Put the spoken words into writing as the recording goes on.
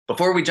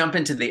Before we jump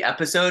into the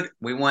episode,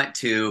 we want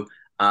to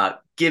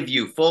give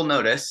you full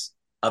notice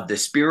of the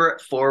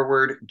Spirit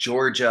Forward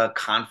Georgia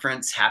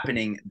conference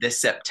happening this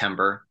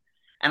September.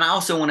 And I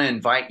also want to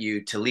invite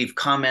you to leave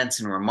comments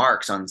and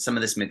remarks on some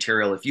of this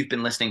material. If you've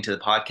been listening to the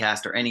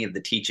podcast or any of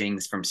the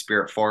teachings from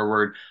Spirit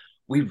Forward,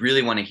 we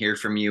really want to hear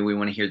from you. We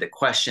want to hear the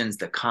questions,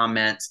 the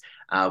comments.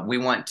 We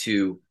want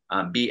to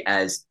be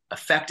as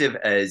effective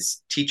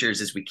as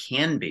teachers as we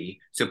can be.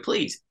 So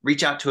please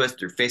reach out to us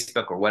through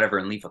Facebook or whatever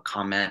and leave a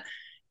comment.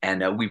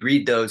 And we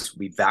read those,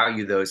 we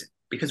value those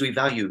because we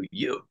value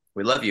you.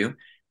 We love you.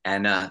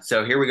 And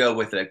so here we go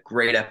with a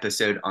great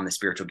episode on the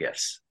spiritual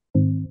gifts.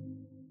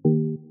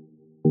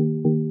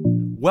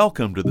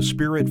 Welcome to the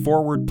Spirit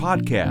Forward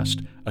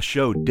Podcast, a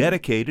show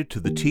dedicated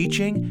to the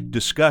teaching,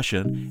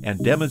 discussion,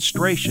 and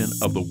demonstration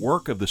of the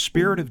work of the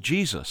Spirit of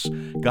Jesus.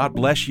 God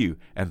bless you,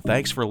 and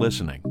thanks for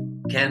listening.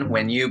 Ken,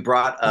 when you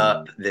brought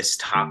up this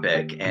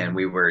topic and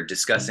we were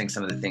discussing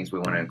some of the things we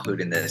want to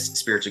include in this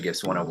Spiritual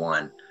Gifts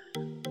 101,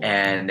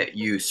 and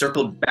you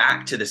circled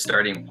back to the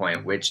starting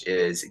point, which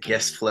is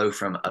gifts flow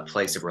from a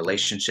place of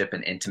relationship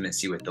and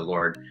intimacy with the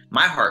Lord.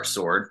 My heart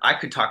soared. I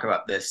could talk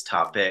about this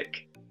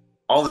topic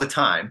all the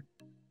time.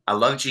 I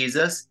love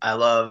Jesus. I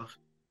love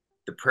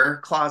the prayer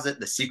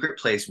closet, the secret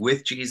place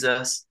with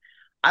Jesus.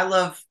 I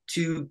love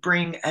to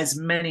bring as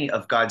many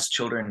of God's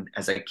children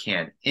as I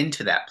can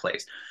into that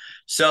place.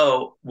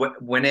 So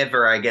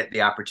whenever I get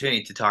the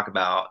opportunity to talk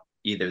about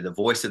either the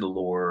voice of the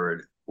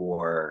Lord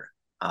or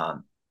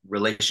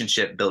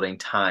relationship building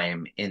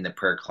time in the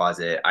prayer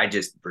closet, I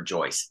just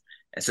rejoice.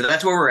 And so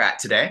that's where we're at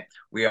today.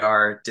 We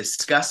are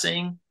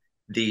discussing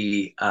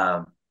the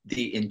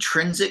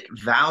intrinsic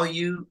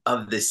value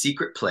of the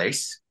secret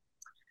place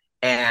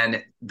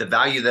and the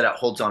value that it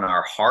holds on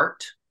our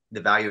heart,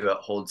 the value it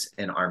holds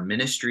in our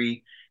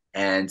ministry.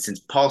 And since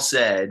Paul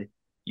said,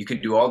 you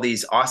can do all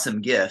these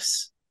awesome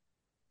gifts,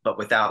 but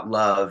without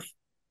love,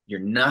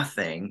 you're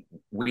nothing.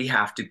 We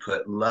have to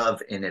put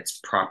love in its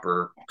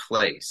proper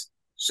place.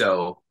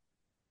 So,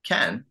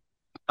 Ken,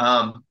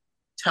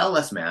 tell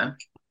us, man,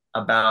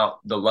 about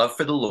the love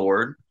for the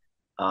Lord,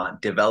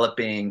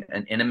 developing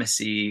an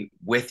intimacy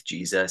with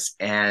Jesus,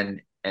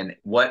 and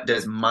what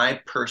does my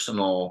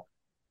personal,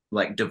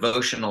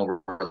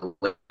 devotional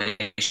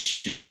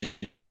relationship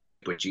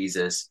with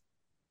Jesus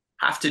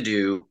have to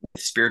do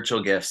with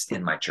spiritual gifts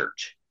in my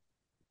church?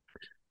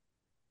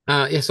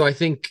 So I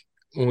think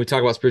when we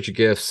talk about spiritual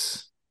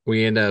gifts,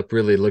 we end up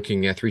really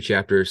looking at 3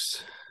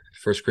 chapters,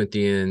 1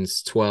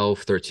 Corinthians 12,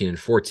 13, and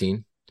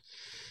 14.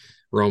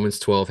 Romans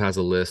 12 has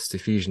a list.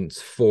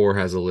 Ephesians 4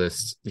 has a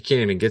list. You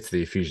can't even get to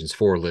the Ephesians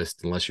 4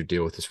 list unless you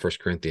deal with this 1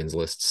 Corinthians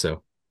list.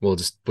 So we'll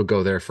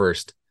go there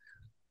first.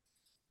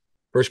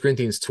 1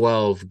 Corinthians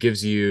 12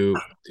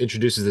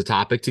 introduces the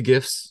topic to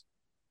gifts.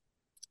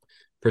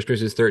 1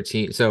 Corinthians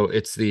 13, so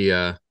it's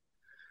the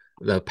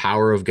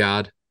power of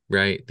God,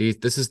 right?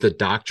 This is the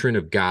doctrine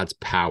of God's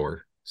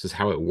power. This is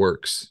how it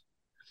works.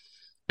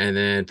 And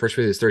then 1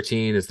 Corinthians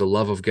 13 is the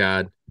love of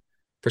God.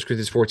 1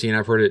 Corinthians 14,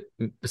 I've heard it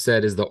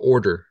said, is the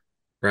order,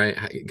 right?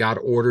 God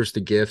orders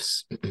the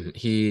gifts.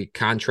 He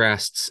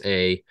contrasts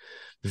a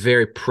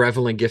very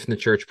prevalent gift in the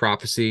church,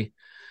 prophecy,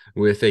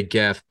 with a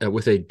gift that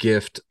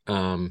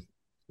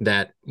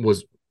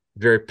was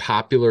very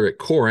popular at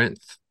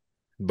Corinth,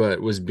 but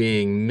was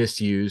being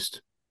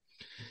misused.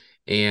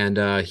 And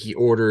he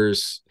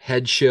orders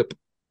headship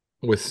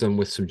with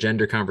some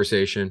gender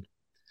conversation,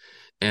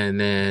 and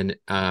then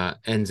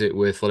ends it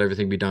with let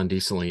everything be done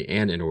decently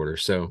and in order.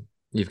 So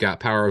you've got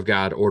power of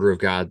God, order of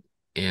God,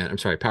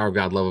 power of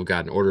God, love of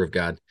God, and order of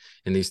God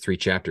in these 3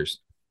 chapters.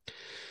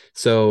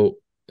 So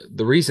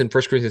the reason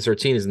 1 Corinthians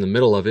 13 is in the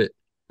middle of it,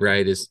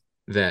 right, is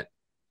that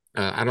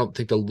I don't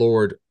think the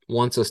Lord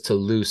wants us to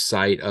lose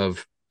sight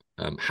of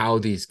how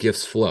these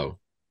gifts flow.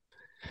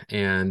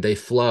 And they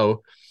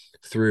flow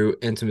through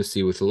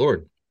intimacy with the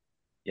Lord.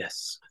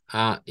 Yes.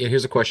 And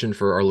here's a question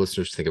for our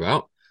listeners to think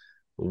about.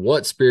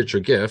 What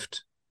spiritual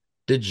gift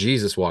did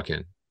Jesus walk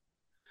in?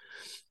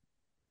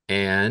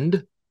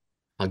 And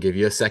I'll give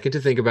you a second to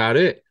think about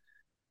it.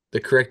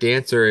 The correct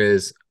answer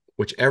is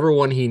whichever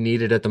one he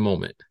needed at the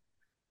moment,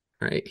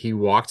 right? He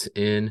walked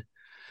in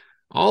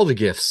all the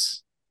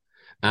gifts,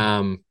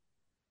 but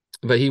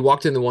he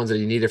walked in the ones that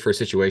he needed for a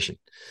situation.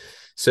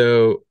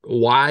 So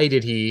why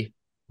did he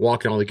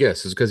walk in all the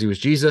gifts? Is it because he was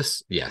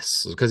Jesus?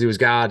 Yes. Is it because he was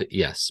God?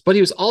 Yes. But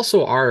he was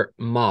also our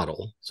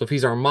model. So if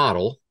he's our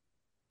model,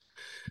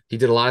 he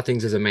did a lot of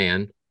things as a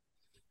man,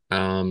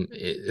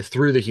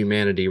 through the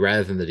humanity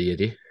rather than the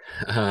deity.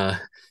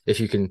 If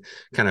you can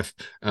kind of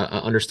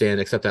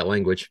accept that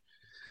language.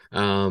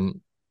 And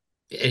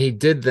he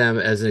did them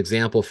as an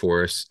example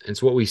for us. And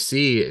so what we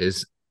see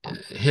is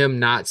him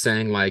not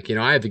saying I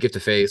have the gift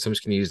of faith, so I'm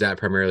just going to use that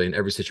primarily in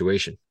every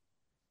situation.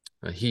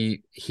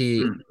 He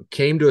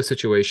came to a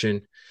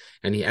situation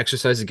and he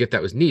exercised the gift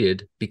that was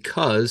needed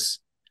because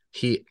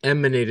he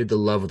emanated the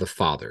love of the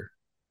Father.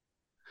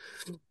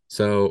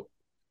 So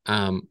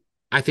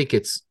I think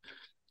it's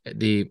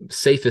the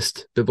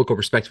safest biblical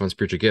perspective on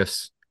spiritual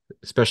gifts,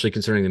 especially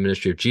concerning the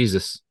ministry of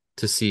Jesus,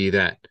 to see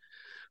that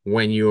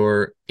when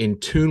you're in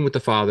tune with the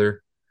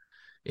Father,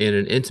 in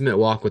an intimate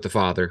walk with the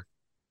Father.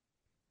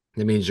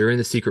 That means you're in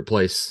the secret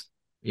place.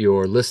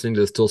 You're listening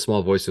to the still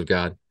small voice of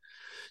God.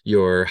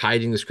 You're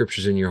hiding the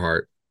scriptures in your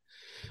heart.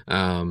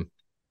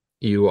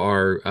 You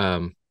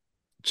are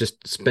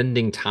just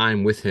spending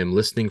time with him,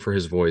 listening for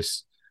his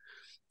voice,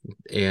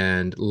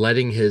 and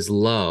letting his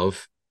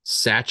love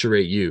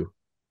saturate you.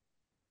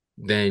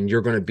 Then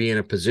you're going to be in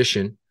a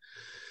position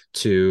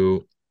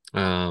to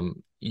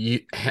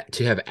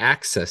to have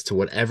access to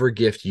whatever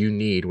gift you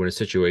need when a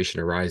situation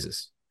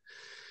arises.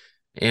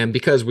 And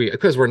because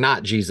we're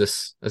not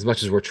Jesus, as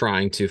much as we're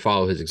trying to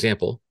follow his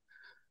example,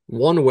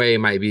 one way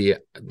might be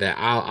that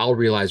I'll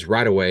realize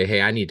right away,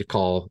 hey, I need to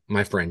call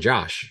my friend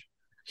Josh.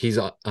 He's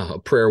a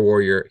prayer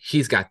warrior.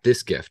 He's got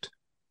this gift,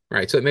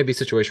 right? So it may be a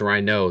situation where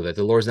I know that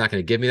the Lord's not going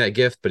to give me that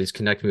gift, but he's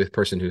connecting me with a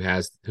person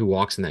who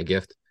walks in that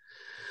gift.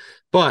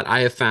 But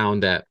I have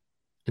found that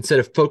instead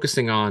of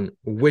focusing on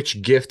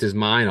which gift is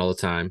mine all the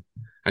time,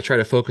 I try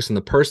to focus on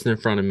the person in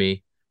front of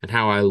me and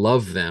how I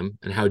love them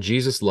and how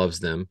Jesus loves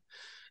them.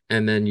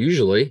 And then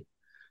usually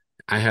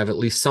I have at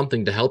least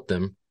something to help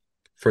them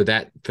for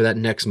that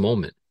next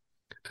moment.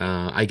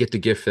 I get the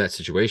gift for that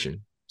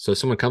situation. So if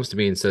someone comes to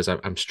me and says,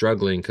 I'm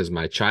struggling because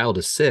my child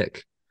is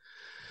sick,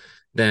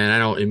 then I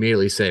don't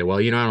immediately say, well,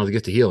 I don't have the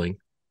gift of healing,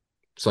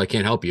 so I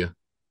can't help you.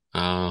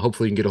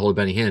 Hopefully you can get a hold of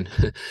Benny Hinn.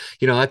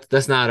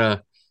 That's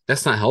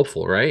not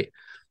helpful, right?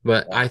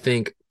 But I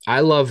think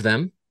I love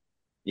them.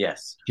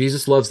 Yes.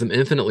 Jesus loves them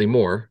infinitely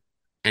more,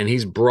 and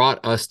he's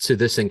brought us to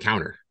this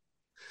encounter.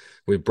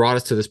 We've brought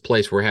us to this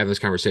place where we're having this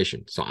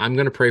conversation. So I'm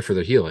going to pray for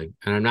their healing.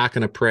 And I'm not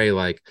going to pray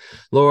like,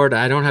 Lord,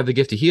 I don't have the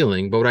gift of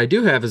healing, but what I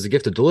do have is the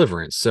gift of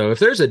deliverance. So if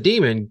there's a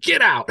demon,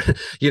 get out.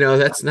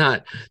 That's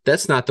not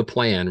the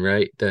plan,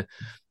 right?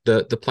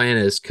 The plan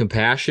is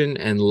compassion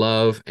and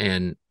love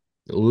and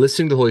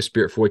listening to the Holy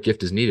Spirit for what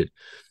gift is needed.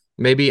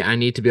 Maybe I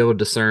need to be able to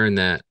discern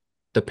that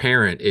the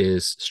parent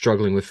is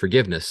struggling with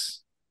forgiveness.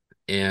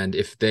 And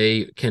if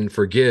they can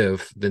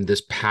forgive, then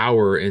this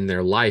power in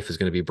their life is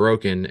going to be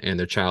broken and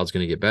their child's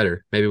going to get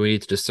better. Maybe we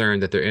need to discern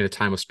that they're in a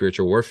time of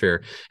spiritual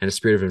warfare and a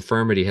spirit of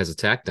infirmity has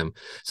attacked them.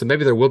 So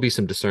maybe there will be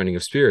some discerning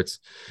of spirits,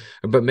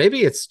 but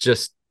maybe it's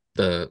just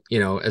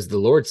as the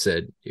Lord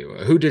said,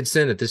 who did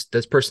sin that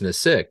this person is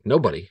sick?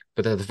 Nobody,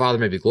 but that the Father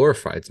may be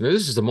glorified. So maybe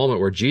this is a moment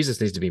where Jesus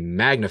needs to be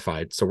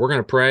magnified. So we're going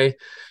to pray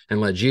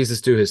and let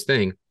Jesus do his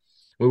thing.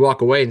 We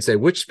walk away and say,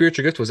 which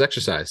spiritual gift was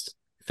exercised?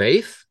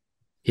 Faith,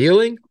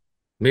 healing,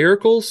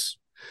 miracles,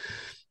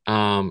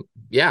 all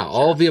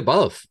of the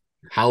above.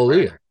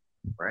 Hallelujah.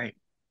 Right.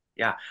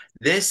 Yeah.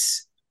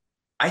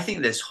 I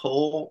think this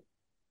whole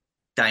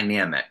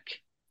dynamic,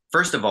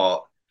 first of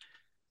all,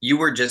 you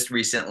were just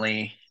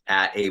recently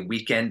at a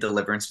weekend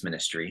deliverance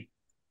ministry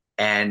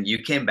and you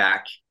came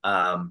back,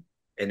 and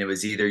it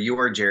was either you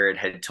or Jared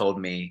had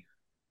told me,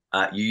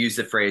 you used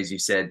the phrase, you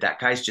said, that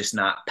guy's just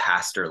not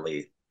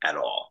pastorly at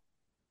all.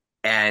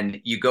 And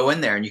you go in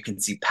there and you can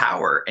see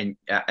power and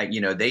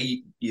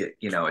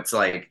it's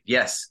like,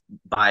 yes,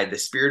 by the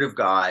Spirit of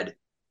God,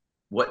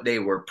 what they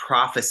were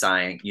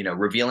prophesying,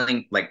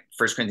 revealing, like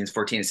 1 Corinthians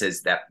 14, it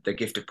says that the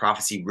gift of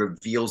prophecy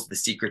reveals the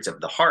secrets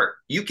of the heart.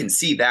 You can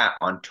see that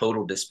on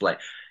total display.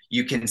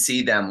 You can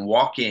see them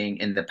walking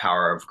in the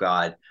power of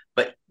God,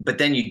 but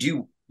then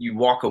you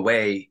walk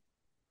away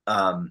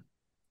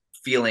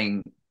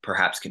feeling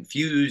perhaps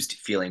confused,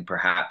 feeling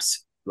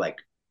perhaps like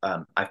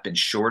I've been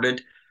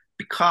shorted,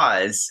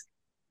 because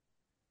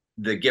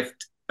the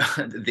gift,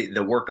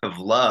 the work of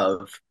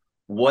love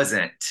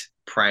wasn't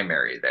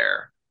primary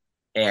there.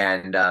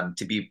 And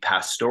to be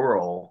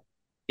pastoral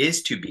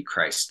is to be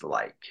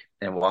Christ-like.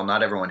 And while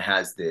not everyone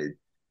has the,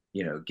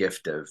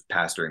 gift of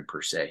pastoring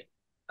per se,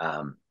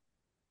 or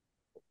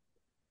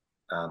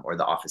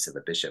the office of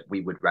a bishop,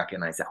 we would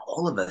recognize that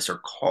all of us are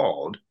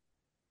called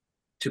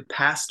to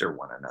pastor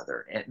one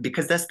another. And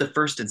because that's the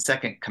first and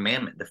second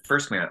commandment. The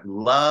first commandment,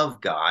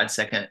 love God.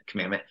 Second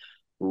commandment,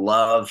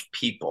 love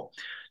people.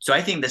 So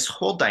I think this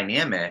whole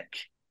dynamic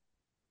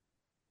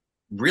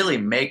really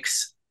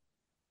makes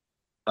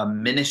a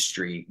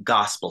ministry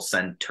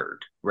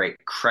gospel-centered, right?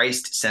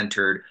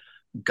 Christ-centered,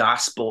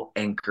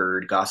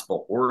 gospel-anchored,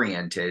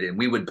 gospel-oriented. And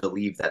we would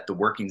believe that the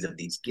workings of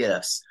these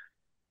gifts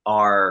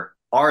are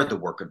the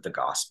work of the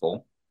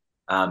gospel.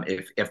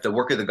 If the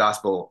work of the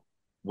gospel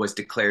was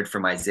declared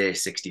from Isaiah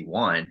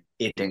 61,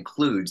 it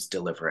includes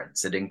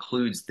deliverance. It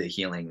includes the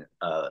healing,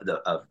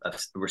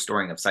 of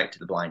restoring of sight to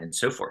the blind and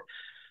so forth.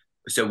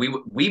 So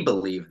we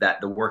believe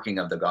that the working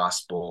of the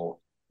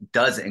gospel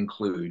does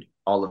include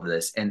all of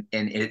this, and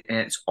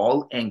it's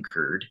all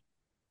anchored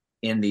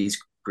in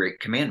these great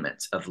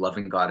commandments of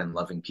loving God and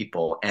loving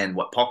people, and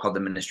what Paul called the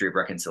ministry of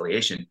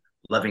reconciliation,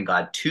 loving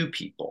God to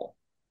people,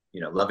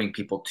 loving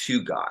people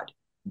to God,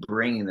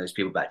 bringing those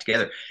people back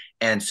together.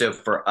 And so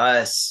for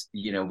us,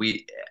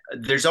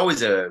 there's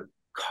always a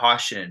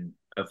caution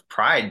of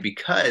pride,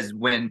 because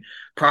when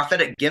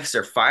prophetic gifts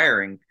are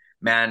firing,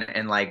 man,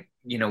 and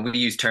we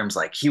use terms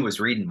like he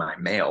was reading my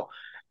mail.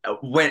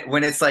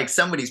 when it's like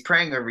somebody's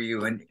praying over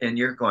you and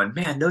you're going,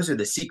 man, those are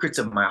the secrets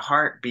of my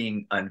heart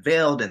being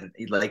unveiled, and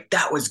like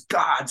that was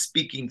God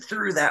speaking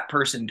through that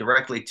person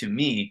directly to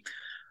me.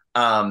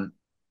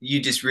 You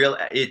just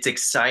realize it's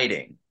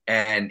exciting,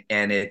 and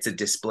it's a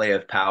display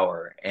of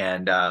power,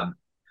 and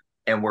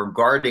we're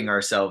guarding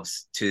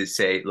ourselves to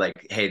say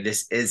like, hey,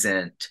 this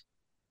isn't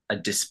a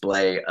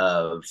display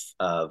of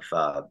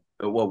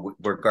well,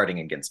 we're guarding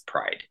against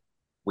pride.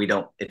 We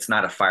don't, it's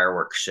not a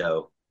fireworks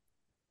show.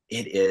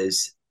 It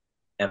is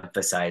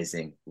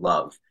emphasizing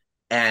love.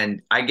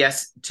 And I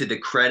guess to the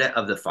credit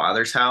of the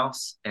Father's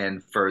house,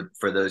 and for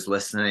those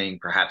listening,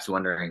 perhaps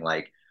wondering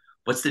like,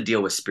 what's the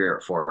deal with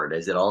Spirit Forward?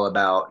 Is it all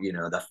about,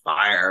 the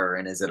fire,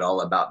 and is it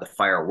all about the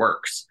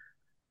fireworks?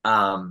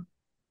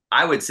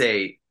 I would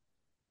say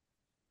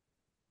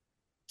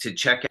to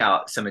check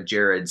out some of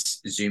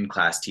Jared's Zoom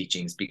class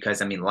teachings,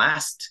 because I mean,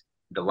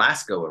 the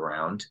last go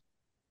around,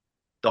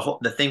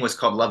 the thing was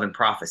called Love and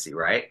Prophecy,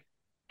 right?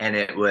 And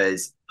it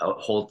was a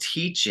whole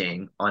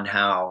teaching on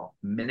how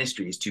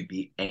ministry is to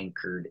be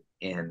anchored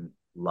in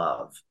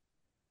love.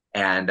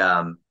 And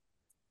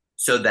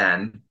so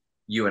then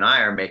you and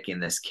I are making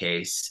this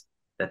case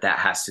that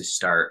has to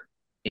start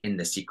in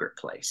the secret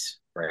place,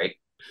 right?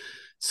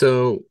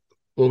 So,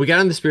 well, we got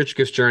on the spiritual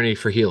gifts journey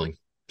for healing.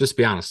 Just to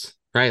be honest,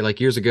 right? Like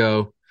years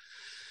ago,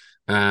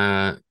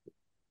 Jared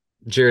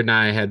and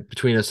I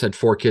between us had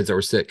 4 kids that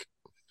were sick.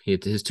 He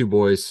had his 2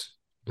 boys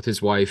with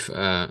his wife,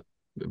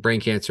 brain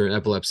cancer and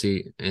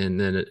epilepsy, and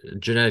then a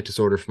genetic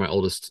disorder for my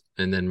oldest,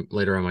 and then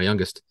later on my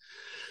youngest.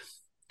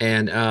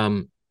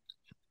 And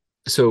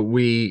so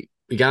we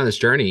got on this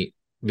journey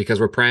because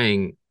we're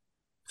praying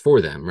for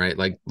them, right?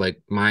 Like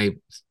my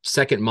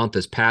second month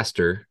as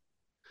pastor,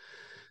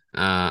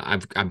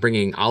 I'm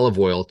bringing olive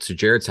oil to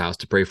Jared's house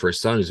to pray for his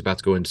son who's about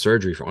to go into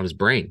surgery on his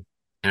brain.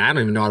 And I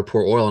don't even know how to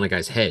pour oil on a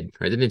guy's head,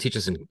 right? They didn't teach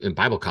us in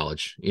Bible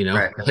college,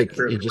 Right. like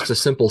just a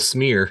simple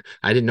smear.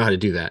 I didn't know how to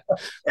do that.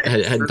 I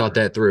hadn't thought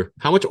that through.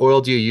 How much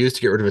oil do you use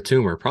to get rid of a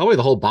tumor? Probably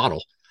the whole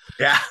bottle.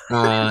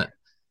 Yeah.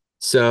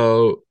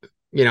 So,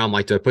 I'm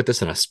like, do I put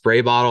this in a spray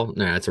bottle?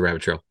 No, it's a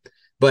rabbit trail.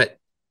 But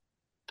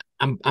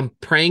I'm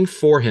praying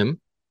for him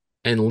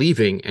and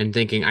leaving and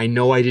thinking, I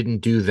know I didn't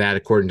do that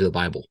according to the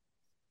Bible.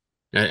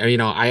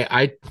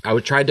 I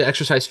would try to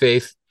exercise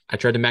faith. I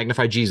tried to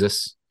magnify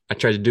Jesus. I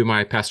tried to do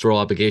my pastoral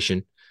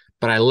obligation,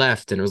 but I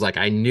left and it was like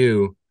I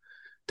knew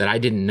that I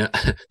didn't know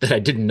that I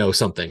didn't know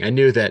something. I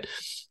knew that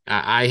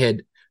I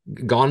had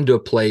gone to a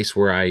place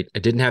where I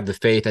didn't have the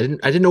faith. I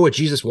didn't know what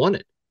Jesus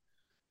wanted.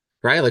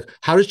 Right? Like,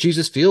 how does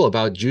Jesus feel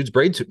about Jude's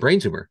brain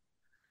tumor?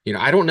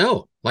 I don't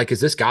know. Like,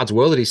 is this God's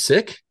will that he's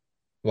sick?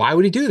 Why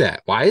would he do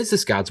that? Why is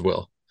this God's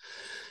will?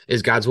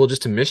 Is God's will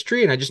just a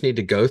mystery? And I just need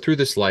to go through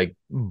this like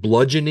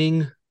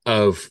bludgeoning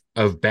of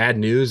bad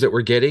news that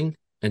we're getting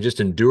and just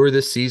endure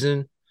this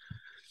season.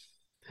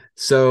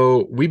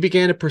 So we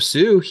began to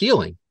pursue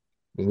healing.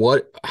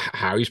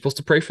 How are you supposed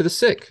to pray for the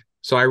sick?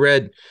 So I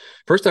read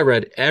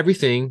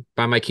everything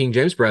by my King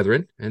James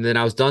brethren, and then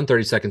I was done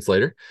 30 seconds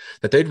later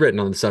that they'd written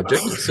on the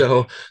subject.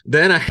 So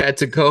then I had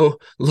to go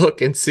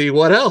look and see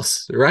what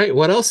else, right?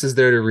 What else is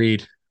there to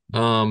read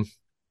on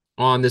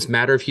this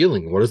matter of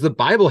healing? What does the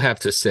Bible have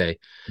to say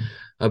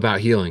about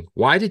healing?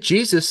 Why did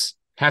Jesus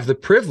have the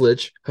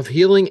privilege of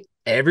healing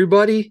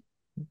everybody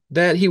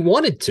that he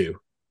wanted to?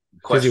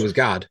 Because he was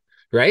God,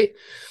 right?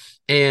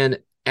 And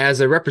as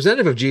a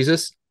representative of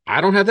Jesus,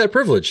 I don't have that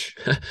privilege.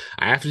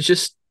 I have to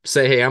just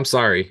say, hey, I'm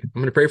sorry. I'm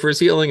going to pray for his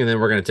healing, and then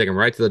we're going to take him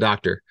right to the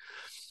doctor.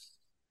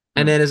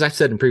 And then, as I've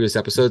said in previous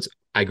episodes,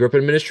 I grew up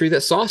in a ministry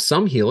that saw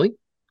some healing.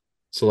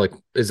 So, like,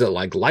 is it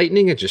like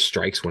lightning? It just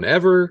strikes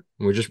whenever.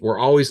 We're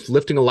always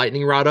lifting a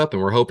lightning rod up,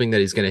 and we're hoping that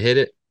he's going to hit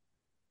it.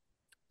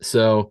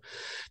 So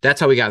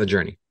that's how we got the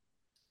journey.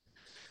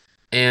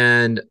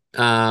 And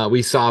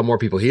we saw more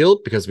people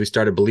healed because we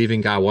started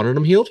believing God wanted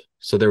them healed.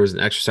 So there was an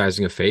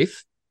exercising of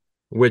faith,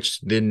 which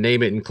the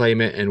name it and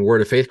claim it and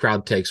word of faith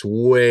crowd takes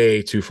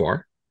way too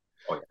far.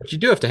 But you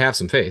do have to have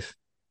some faith,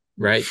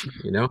 right?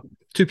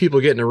 2 people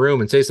get in a room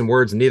and say some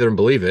words and neither of them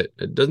believe it.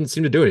 It doesn't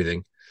seem to do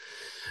anything.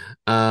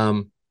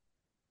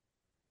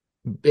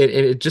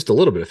 It just a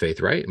little bit of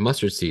faith, right?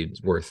 Mustard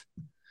seed's worth.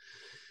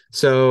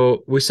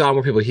 So we saw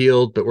more people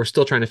healed, but we're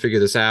still trying to figure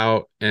this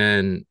out.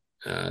 And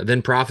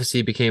then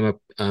prophecy became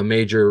a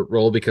major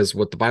role because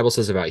what the Bible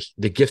says about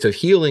the gift of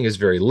healing is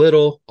very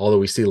little, although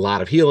we see a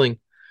lot of healing.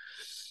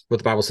 What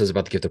the Bible says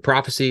about the gift of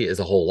prophecy is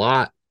a whole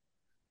lot.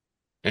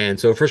 And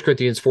so 1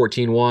 Corinthians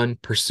 14:1,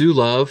 pursue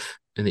love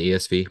in the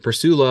ESV,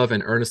 pursue love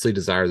and earnestly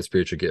desire the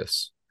spiritual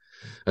gifts,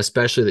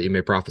 especially that you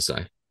may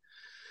prophesy.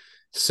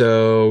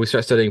 So we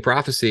start studying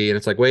prophecy and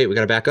it's like, wait, we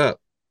got to back up.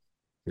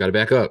 We got to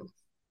back up.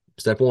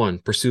 Step 1,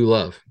 pursue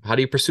love. How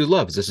do you pursue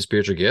love? Is this a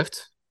spiritual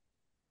gift?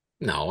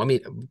 No, I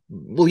mean,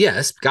 well,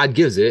 yes, God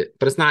gives it,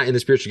 but it's not in the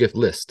spiritual gift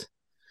list,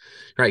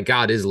 right?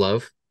 God is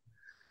love.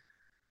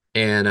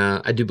 And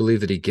I do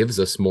believe that he gives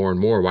us more and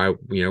more. Why,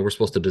 we're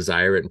supposed to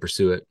desire it and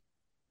pursue it.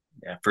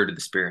 Yeah, fruit of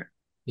the Spirit.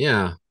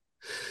 Yeah.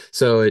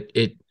 So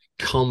it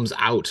comes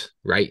out,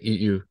 right?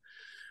 You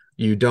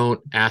don't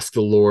ask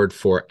the Lord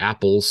for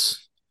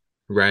apples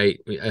right?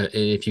 And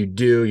if you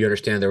do, you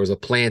understand there was a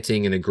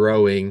planting and a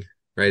growing,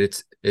 right?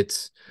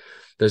 It's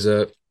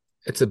a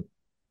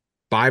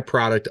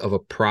byproduct of a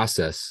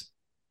process.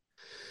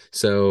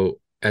 So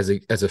as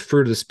a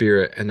fruit of the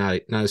Spirit, and not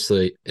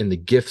necessarily in the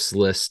gifts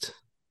list,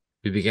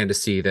 we began to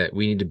see that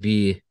we need to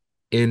be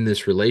in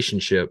this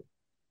relationship,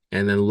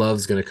 and then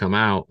love's going to come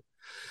out.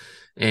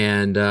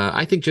 And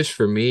I think just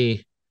for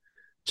me,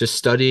 just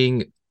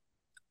studying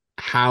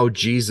how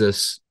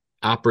Jesus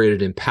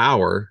operated in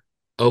power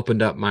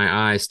opened up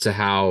my eyes to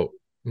how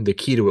the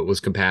key to it was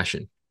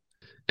compassion.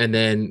 And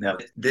then, No,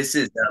 this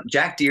is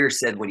Jack Deere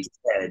said what he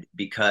said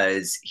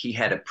because he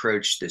had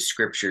approached the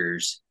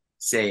scriptures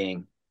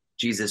saying,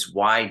 Jesus,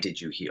 why did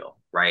you heal?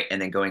 Right.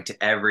 And then going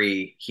to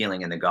every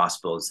healing in the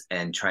gospels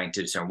and trying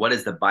to discern what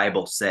does the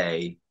Bible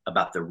say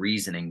about the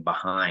reasoning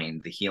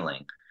behind the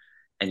healing.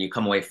 And you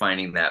come away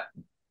finding that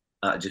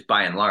just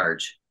by and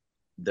large,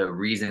 the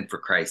reason for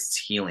Christ's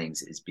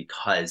healings is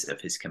because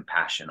of his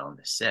compassion on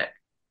the sick.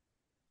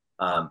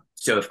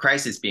 So if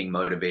Christ is being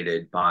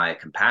motivated by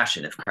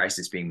compassion, if Christ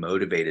is being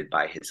motivated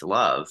by his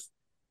love,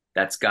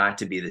 that's got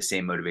to be the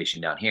same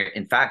motivation down here.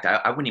 In fact,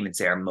 I wouldn't even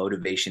say our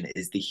motivation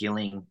is the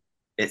healing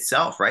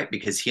itself, right?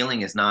 Because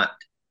healing is not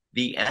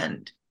the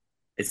end.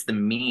 It's the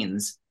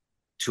means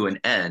to an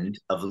end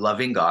of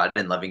loving God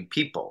and loving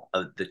people,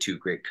 of the two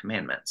great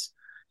commandments.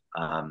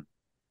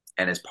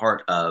 And as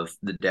part of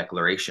the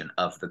declaration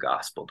of the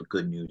gospel, the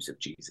good news of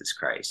Jesus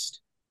Christ.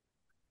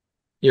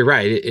 you're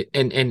right.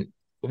 And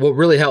what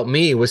really helped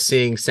me was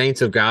seeing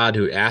saints of God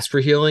who asked for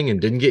healing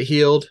and didn't get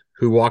healed,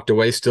 who walked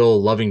away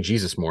still loving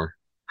Jesus more.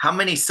 How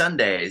many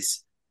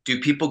Sundays do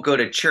people go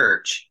to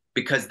church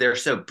because they're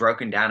so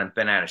broken down and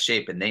bent out of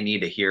shape and they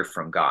need to hear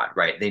from God,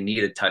 right? They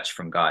need a touch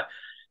from God.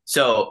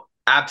 So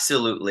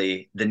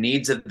absolutely, the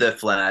needs of the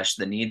flesh,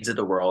 the needs of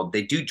the world,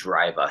 they do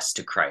drive us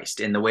to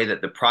Christ. In the way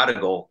that the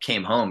prodigal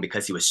came home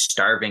because he was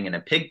starving in a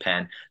pig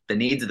pen, the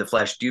needs of the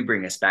flesh do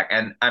bring us back.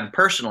 And I'm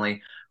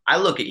personally, I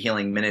look at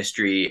healing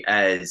ministry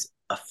as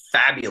a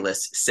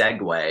fabulous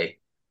segue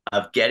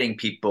of getting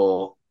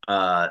people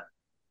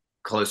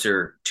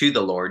closer to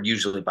the Lord,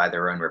 usually by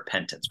their own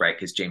repentance, right?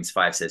 Because James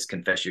 5 says,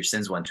 confess your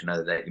sins one to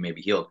another that you may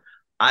be healed.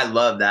 I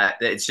love that.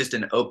 It's just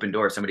an open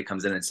door. Somebody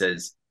comes in and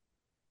says,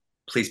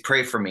 please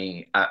pray for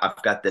me.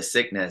 I've got this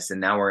sickness. And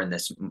now we're in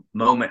this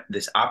moment,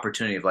 this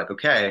opportunity of like,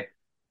 okay,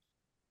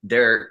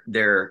 they're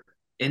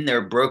in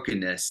their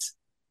brokenness,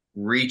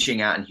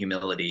 reaching out in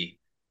humility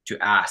to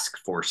ask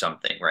for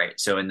something, right?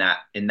 So in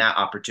that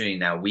opportunity,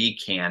 now we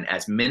can,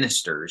 as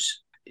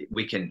ministers,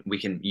 we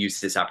can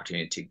use this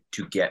opportunity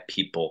to get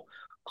people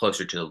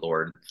closer to the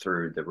Lord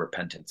through the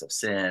repentance of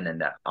sin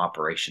and that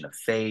operation of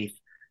faith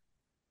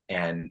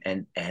and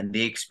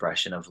the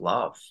expression of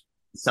love.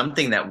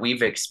 Something that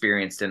we've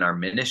experienced in our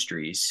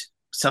ministries,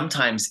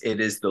 sometimes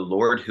it is the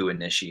Lord who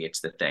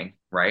initiates the thing,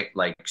 right?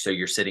 Like, so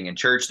you're sitting in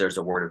church, there's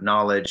a word of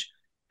knowledge,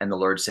 and the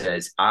Lord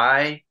says,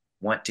 I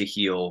want to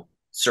heal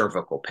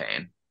cervical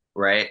pain,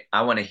 right?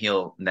 I want to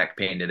heal neck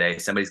pain today.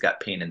 Somebody's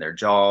got pain in their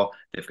jaw,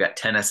 they've got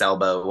tennis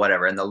elbow,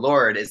 whatever. And the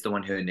Lord is the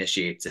one who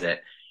initiates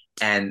it.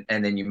 And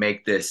then you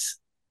make this,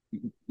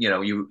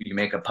 you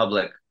make a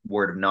public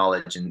word of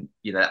knowledge, and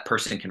that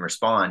person can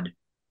respond,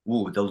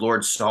 ooh, the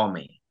Lord saw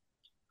me.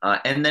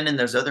 And then in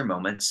those other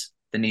moments,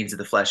 the needs of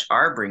the flesh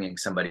are bringing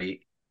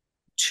somebody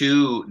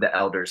to the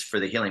elders for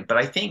the healing. But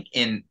I think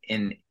in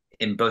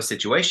both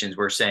situations,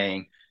 we're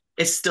saying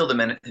it's still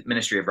the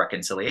ministry of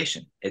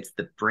reconciliation. It's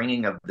the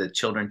bringing of the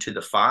children to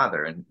the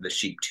Father and the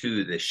sheep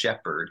to the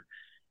shepherd.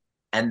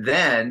 And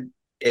then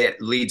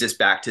it leads us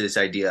back to this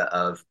idea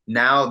of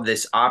now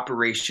this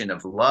operation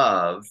of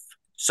love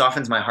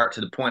softens my heart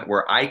to the point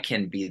where I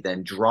can be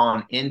then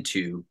drawn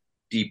into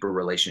deeper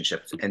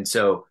relationships. And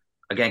so,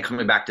 again,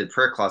 coming back to the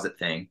prayer closet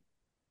thing,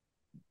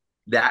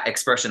 that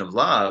expression of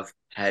love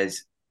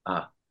has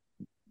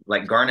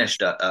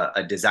garnished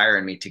a desire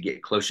in me to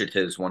get closer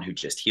to this one who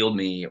just healed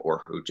me,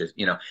 or who just,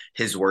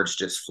 his words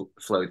just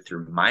flowed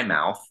through my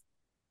mouth.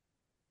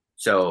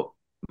 So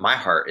my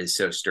heart is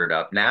so stirred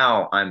up.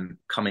 Now I'm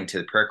coming to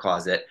the prayer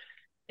closet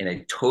in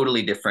a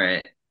totally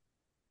different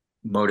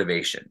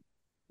motivation.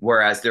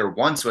 Whereas there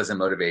once was a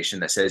motivation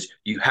that says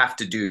you have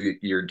to do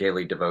your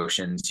daily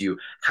devotions, you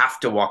have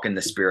to walk in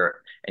the Spirit,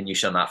 and you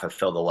shall not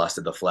fulfill the lust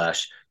of the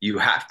flesh. You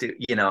have to,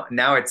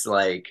 now it's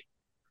like,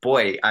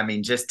 boy, I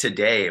mean, just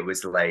today it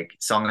was like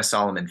Song of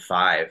Solomon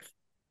 5.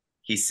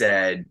 He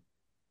said,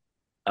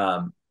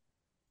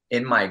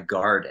 in my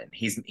garden,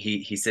 he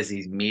says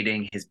he's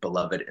meeting his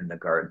beloved in the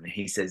garden.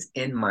 He says,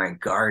 in my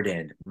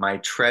garden, my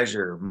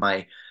treasure,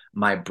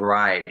 my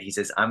bride. He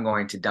says, I'm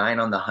going to dine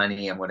on the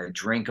honey. I'm going to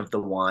drink of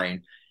the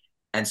wine.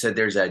 And so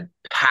there's a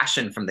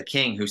passion from the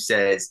king who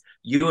says,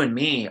 you and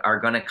me are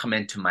going to come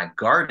into my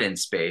garden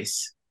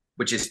space,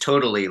 which is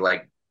totally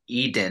like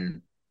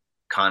Eden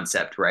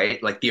concept,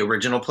 right? Like the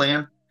original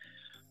plan.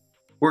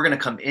 We're going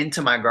to come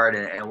into my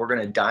garden and we're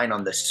going to dine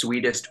on the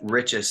sweetest,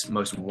 richest,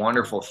 most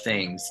wonderful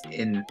things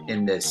in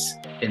this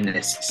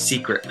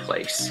secret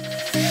place.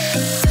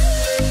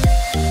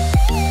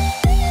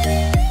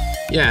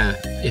 Yeah,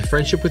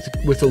 friendship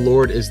with the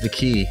Lord is the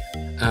key.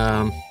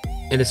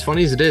 And as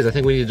funny as it is, I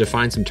think we need to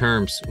define some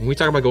terms. When we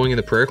talk about going in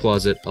the prayer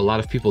closet, a lot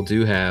of people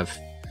do have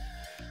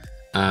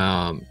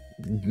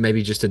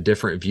maybe just a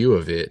different view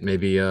of it.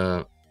 Maybe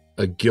a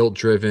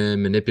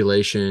guilt-driven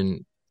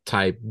manipulation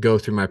type, go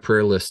through my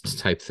prayer list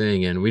type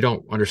thing. And we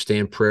don't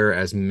understand prayer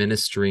as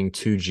ministering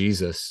to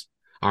Jesus,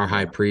 our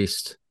high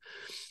priest,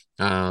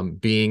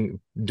 doing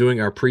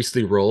our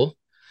priestly role,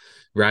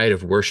 right?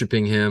 Of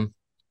worshiping him,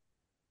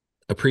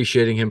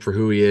 appreciating him for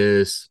who he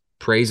is,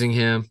 praising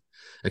him,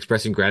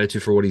 expressing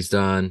gratitude for what he's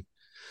done,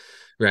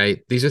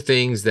 right? These are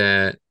things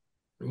that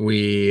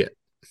they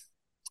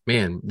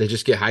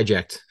just get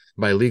hijacked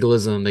by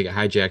legalism. They get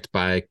hijacked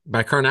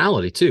by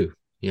carnality too,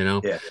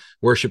 Yeah.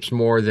 Worship's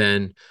more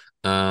than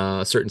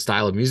a certain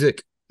style of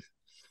music.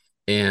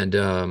 And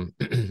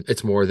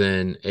it's more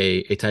than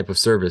a type of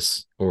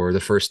service or the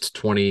first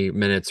 20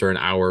 minutes or an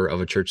hour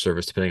of a church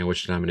service, depending on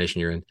which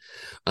denomination you're in.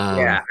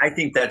 Yeah, I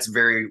think that's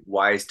very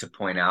wise to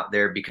point out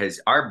there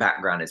because our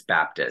background is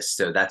Baptist.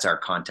 So that's our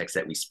context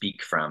that we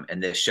speak from.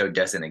 And this show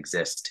doesn't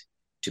exist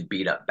to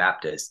beat up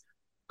Baptists.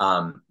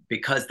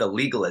 Because the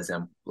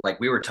legalism, like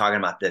we were talking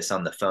about this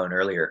on the phone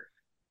earlier,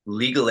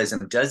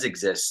 legalism does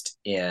exist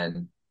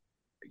in,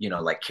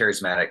 like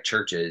charismatic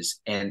churches.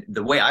 And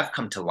the way I've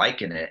come to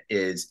liken it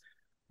is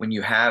when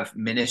you have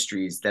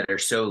ministries that are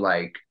so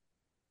like,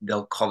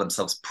 they'll call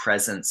themselves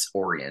presence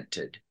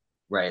oriented,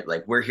 right?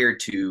 Like we're here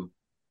to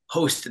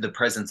host the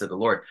presence of the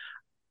Lord.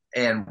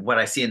 And what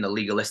I see in the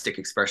legalistic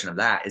expression of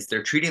that is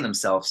they're treating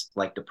themselves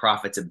like the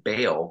prophets of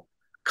Baal,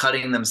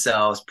 cutting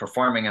themselves,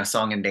 performing a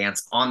song and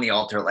dance on the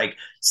altar, like,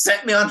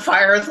 set me on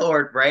fire,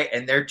 Lord, right?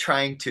 And they're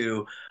trying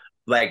to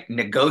like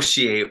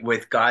negotiate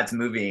with God's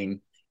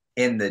moving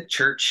in the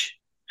church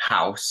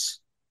house.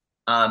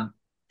 And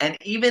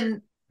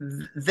even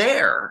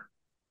there,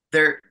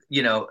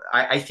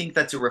 I think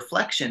that's a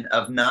reflection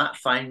of not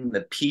finding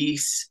the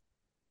peace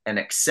and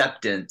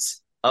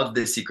acceptance of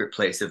the secret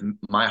place of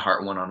my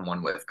heart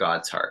one-on-one with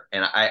God's heart.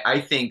 And I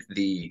think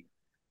the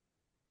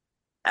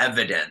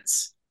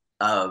evidence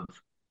of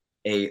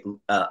a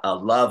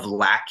love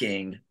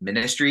lacking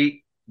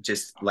ministry,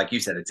 just like you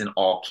said, it's in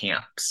all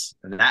camps.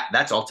 And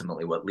that's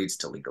ultimately what leads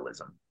to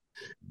legalism.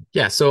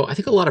 Yeah. So I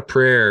think a lot of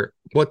prayer,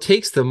 what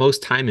takes the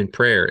most time in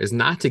prayer is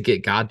not to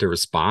get God to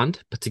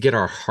respond, but to get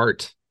our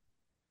heart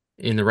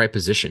in the right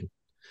position.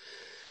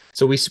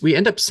 So we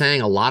end up saying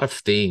a lot of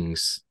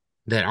things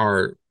that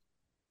are,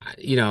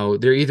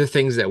 they're either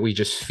things that we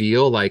just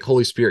feel like,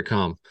 Holy Spirit,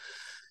 come.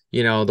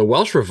 The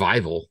Welsh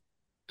revival,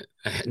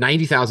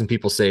 90,000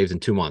 people saved in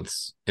 2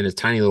 months in a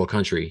tiny little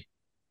country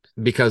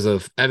because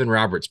of Evan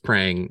Roberts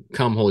praying,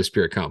 come, Holy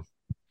Spirit, come,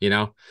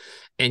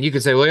 And you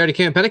could say, well, he already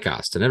came at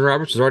Pentecost and Evan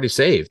Roberts was already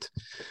saved.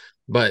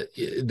 But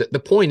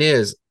the point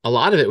is, a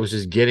lot of it was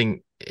just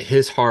getting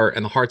his heart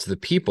and the hearts of the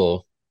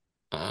people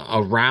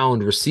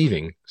around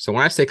receiving. So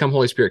when I say come,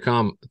 Holy Spirit,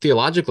 come,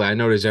 theologically, I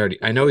know he's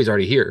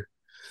already here.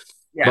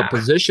 Yeah. But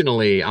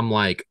positionally, I'm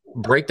like,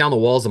 break down the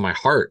walls of my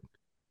heart,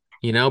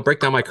 break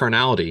down my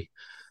carnality.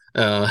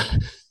 I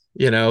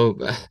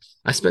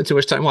spent too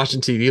much time watching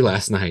TV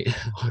last night.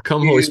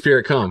 Come, Holy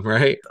Spirit, come,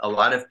 right? A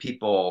lot of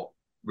people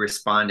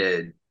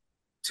responded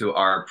to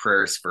our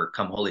prayers for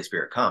come, Holy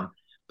Spirit, come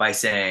by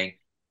saying,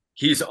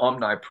 he's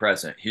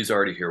omnipresent. He's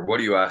already here. What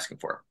are you asking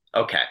for?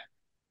 Okay.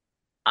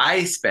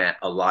 I spent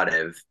a lot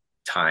of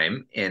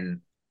time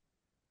in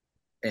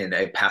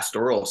a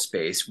pastoral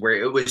space where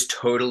it was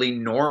totally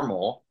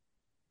normal,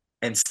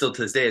 and still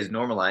to this day is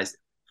normalized,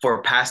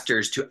 for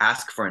pastors to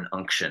ask for an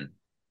unction,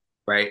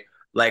 right?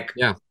 Like,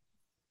 yeah,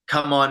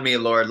 come on me,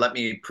 Lord, let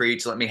me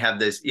preach, let me have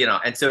this,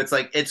 and so it's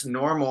like, it's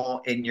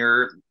normal in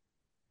your,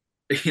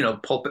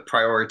 pulpit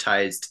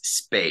prioritized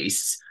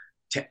space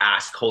to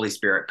ask Holy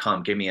Spirit,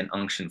 come, give me an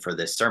unction for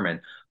this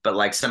sermon. But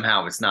like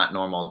somehow it's not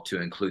normal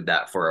to include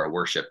that for a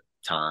worship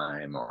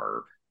time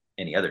or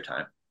any other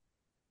time.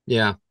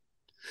 Yeah.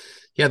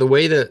 Yeah. The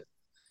way that,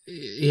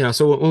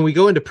 so when we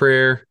go into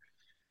prayer,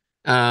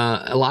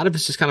 a lot of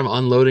it's just kind of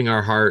unloading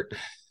our heart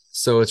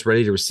so it's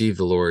ready to receive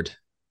the Lord.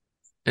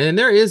 And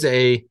there is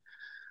a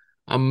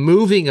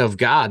moving of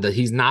God that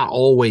he's not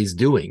always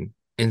doing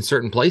in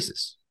certain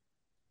places.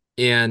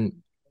 And,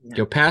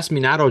 pass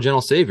me not, O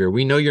gentle Savior.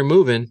 We know you're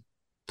moving.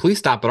 Please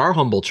stop at our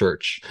humble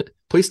church.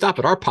 Please stop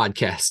at our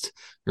podcast,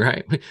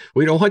 right?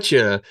 We don't want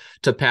you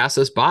to pass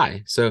us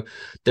by. So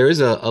there is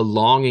a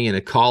longing and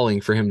a calling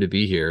for him to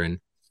be here. And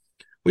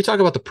we talk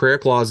about the prayer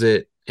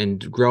closet and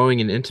growing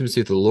in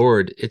intimacy with the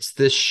Lord. It's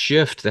this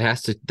shift that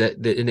has to,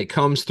 and it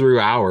comes through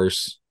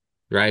hours,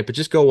 right? But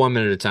just go 1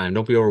 minute at a time.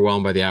 Don't be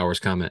overwhelmed by the hours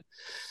comment.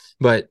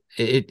 But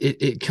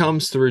it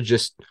comes through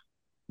just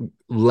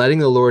letting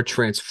the Lord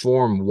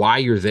transform why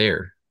you're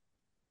there,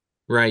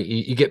 right?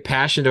 You get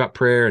passionate about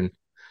prayer. And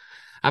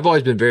I've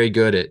always been very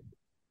good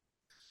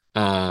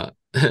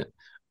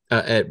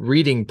at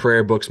reading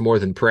prayer books more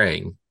than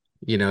praying,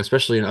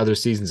 especially in other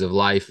seasons of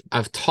life.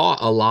 I've taught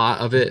a lot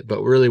of it,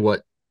 but really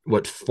what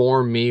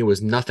formed me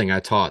was nothing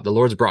I taught. The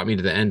Lord's brought me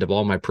to the end of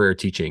all my prayer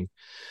teaching,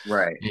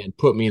 right, and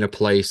put me in a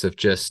place of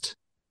just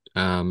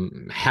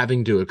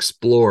having to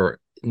explore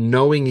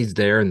knowing he's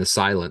there in the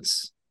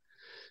silence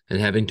and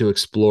having to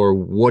explore,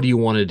 what do you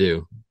want to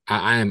do?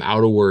 I am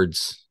out of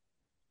words.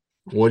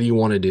 What do you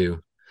want to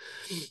do?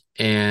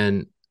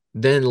 And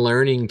then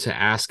learning to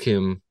ask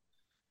him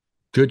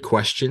good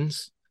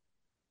questions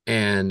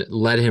and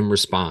let him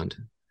respond,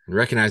 and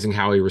recognizing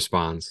how he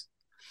responds.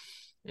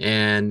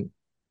 And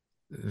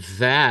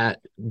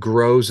that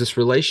grows this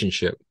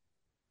relationship.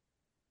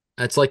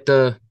 It's like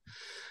the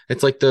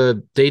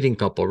dating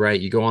couple, right?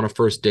 You go on a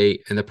first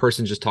date and the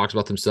person just talks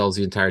about themselves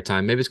the entire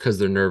time. Maybe it's because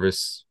they're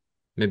nervous.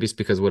 Maybe it's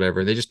because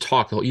whatever. They just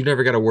talk. You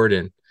never got a word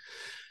in.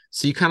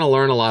 So you kind of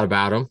learn a lot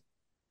about them.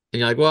 And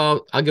you're like,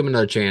 well, I'll give them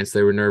another chance.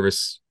 They were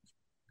nervous.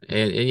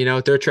 And you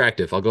know, they're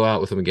attractive. I'll go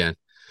out with them again.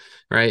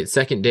 Right.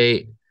 Second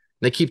date,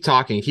 they keep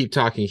talking, keep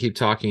talking, keep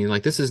talking. And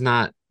like, this isn't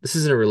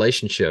a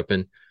relationship.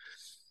 And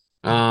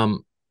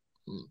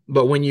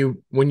but when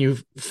you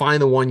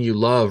find the one you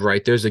love,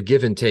 right, there's a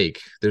give and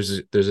take. There's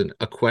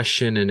a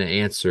question and an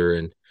answer,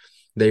 and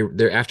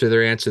they're after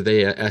their answer,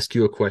 they ask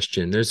you a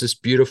question. There's this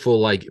beautiful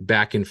like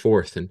back and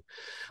forth. And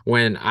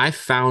when I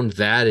found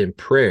that in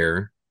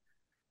prayer,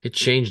 it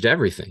changed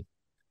everything.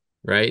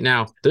 Right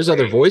now, there's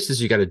other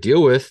voices you got to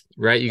deal with,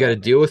 right? You got to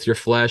deal with your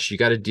flesh. You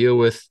got to deal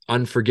with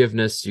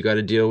unforgiveness. You got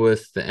to deal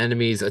with the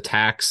enemy's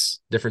attacks,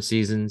 different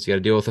seasons. You got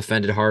to deal with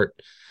offended heart.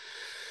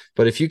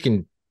 But if you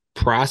can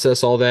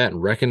process all that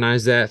and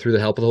recognize that through the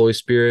help of the Holy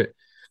Spirit,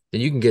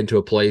 then you can get into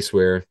a place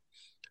where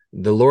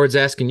the Lord's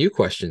asking you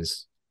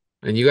questions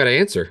and you got to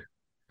answer.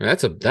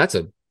 That's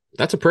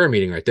a prayer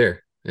meeting right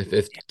there.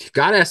 If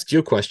God asks you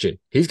a question,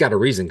 he's got a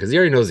reason because he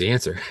already knows the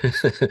answer.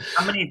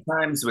 How many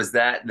times was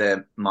that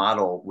the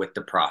model with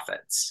the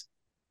prophets?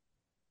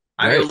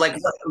 Right. I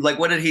mean, like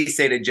what did he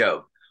say to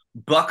Job?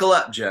 Buckle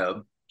up,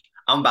 Job.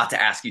 I'm about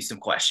to ask you some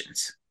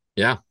questions.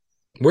 Yeah.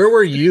 Where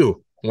were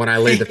you when I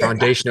laid the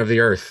foundation of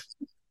the earth?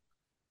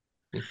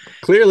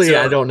 Clearly,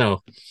 so, I don't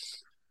know.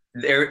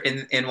 There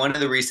in one of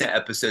the recent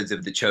episodes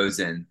of The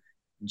Chosen,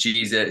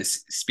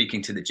 Jesus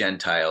speaking to the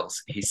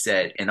Gentiles, he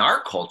said, in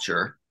our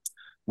culture,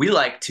 we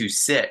like to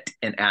sit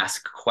and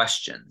ask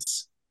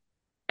questions.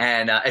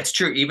 And it's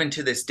true, even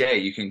to this day,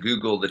 you can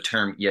Google the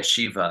term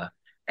yeshiva,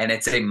 and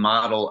it's a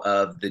model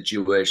of the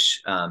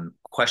Jewish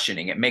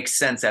questioning. It makes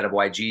sense out of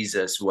why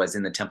Jesus was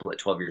in the temple at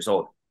 12 years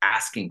old,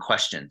 asking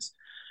questions.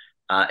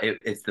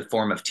 It's the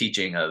form of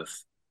teaching of,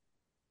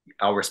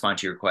 I'll respond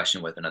to your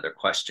question with another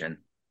question.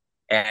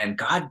 And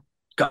God,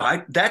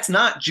 that's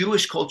not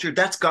Jewish culture.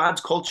 That's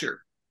God's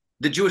culture.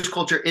 The Jewish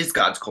culture is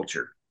God's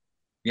culture.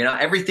 You know,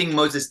 everything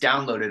Moses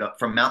downloaded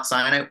from Mount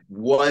Sinai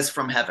was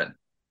from heaven.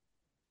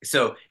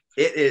 So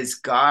it is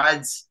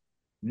God's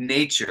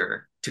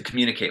nature to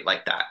communicate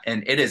like that.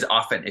 And it is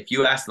often, if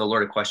you ask the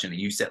Lord a question and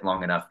you sit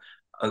long enough,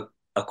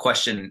 a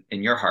question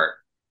in your heart,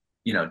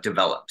 you know,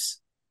 develops.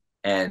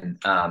 And,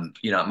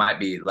 you know, it might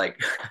be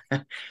like,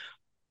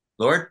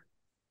 Lord,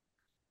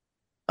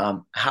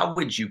 how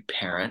would you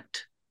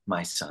parent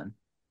my son?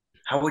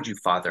 How would you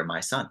father my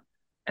son?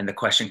 And the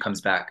question comes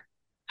back,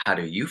 how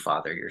do you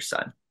father your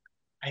son?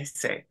 I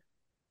say,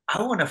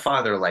 I want to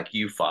father like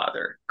you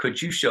father.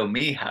 Could you show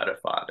me how to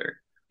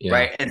father? Yeah.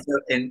 Right.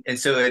 And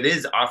so it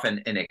is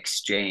often an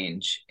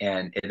exchange,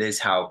 and it is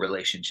how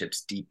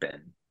relationships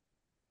deepen.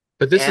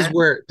 But this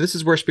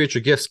is where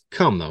spiritual gifts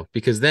come, though,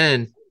 because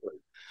then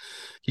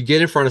you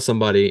get in front of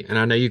somebody, and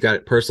I know you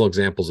got personal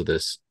examples of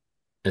this,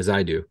 as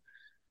I do.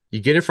 You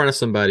get in front of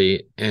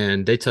somebody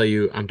and they tell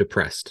you, I'm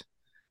depressed.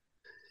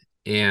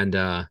 And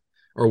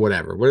or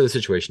whatever the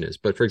situation is.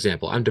 But for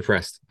example, I'm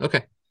depressed.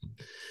 Okay.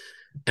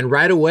 And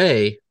right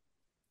away,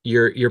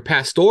 your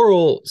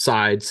pastoral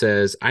side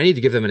says, I need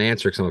to give them an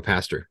answer because I'm a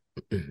pastor.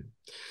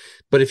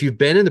 But if you've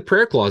been in the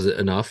prayer closet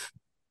enough,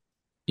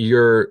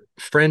 your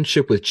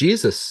friendship with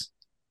Jesus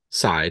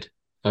side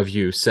of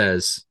you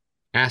says,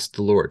 ask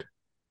the Lord.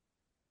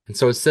 And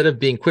so instead of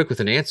being quick with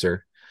an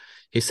answer,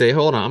 he say,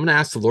 hold on, I'm going to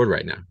ask the Lord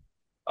right now.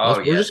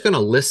 We're just going to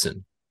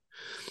listen.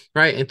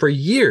 Right. And for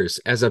years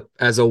as a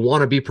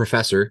wannabe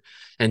professor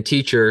and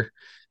teacher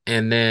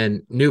and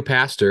then new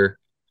pastor,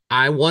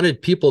 I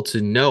wanted people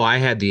to know I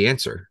had the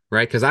answer,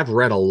 right? Because I've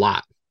read a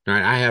lot.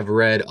 Right. I have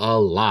read a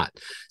lot.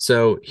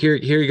 So here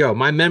you go.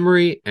 My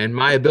memory and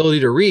my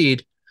ability to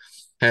read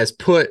has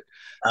put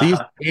these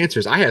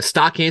answers. I have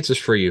stock answers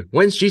for you.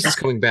 When's Jesus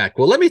coming back?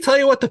 Well, let me tell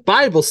you what the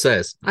Bible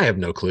says. I have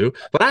no clue,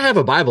 but I have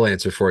a Bible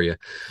answer for you.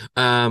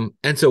 And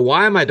so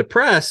why am I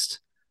depressed?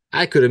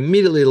 I could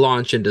immediately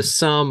launch into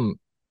some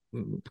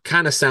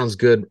kind of sounds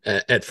good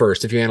at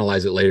first. If you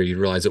analyze it later, you'd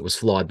realize it was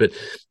flawed. But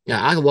yeah,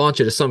 I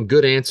launch it as some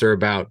good answer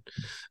about,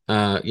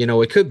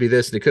 it could be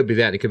this and it could be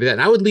that and it could be that.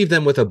 And I would leave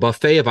them with a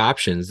buffet of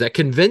options that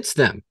convinced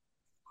them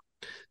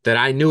that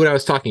I knew what I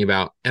was talking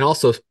about, and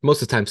also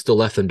most of the time still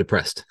left them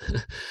depressed.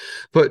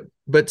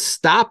 but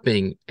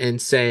stopping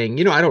and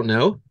saying, I don't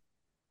know.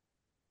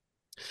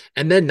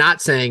 And then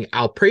not saying,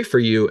 I'll pray for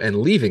you, and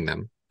leaving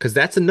them, because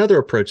that's another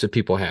approach that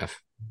people have.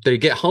 They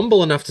get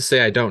humble enough to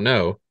say, I don't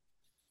know,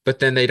 but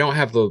then they don't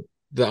have the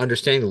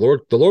understanding the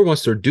Lord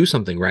wants to do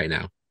something right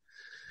now.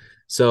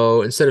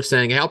 So instead of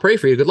saying, hey, I'll pray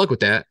for you, good luck with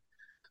that.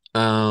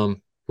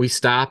 we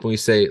stop and we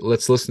say,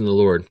 let's listen to the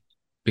Lord,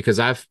 because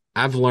I've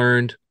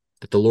learned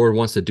that the Lord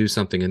wants to do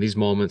something in these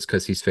moments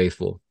because he's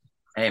faithful.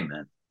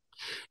 Amen.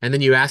 And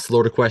then you ask the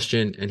Lord a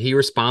question and he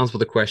responds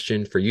with a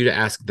question for you to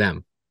ask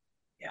them.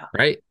 Yeah.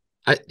 Right.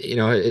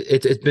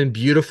 It's been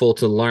beautiful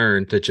to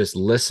learn to just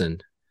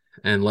listen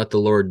and let the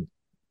Lord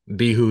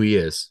be who he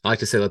is. I like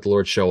to say, let the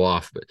Lord show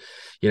off, but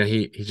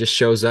he just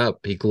shows up.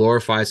 He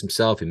glorifies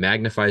himself. He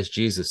magnifies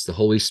Jesus. The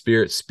Holy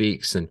Spirit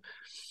speaks. And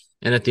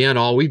at the end,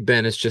 all we've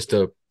been is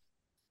a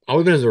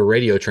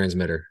radio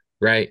transmitter,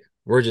 right?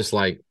 We're just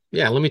like,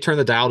 yeah, let me turn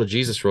the dial to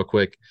Jesus real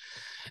quick.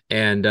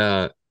 And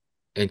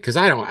because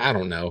I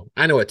don't know.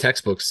 I know what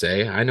textbooks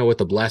say. I know what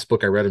the last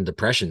book I read on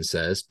depression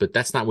says, but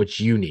that's not what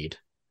you need,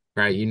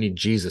 right? You need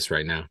Jesus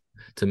right now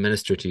to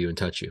minister to you and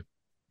touch you.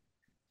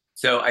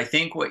 So I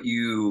think what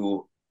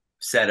you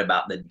said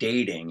about the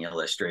dating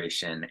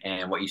illustration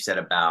and what you said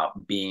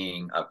about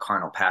being a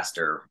carnal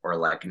pastor or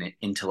like an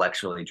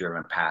intellectually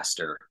driven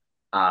pastor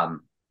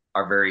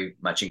are very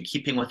much in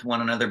keeping with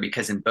one another,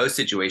 because in both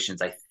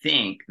situations, I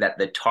think that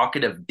the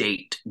talkative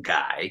date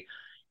guy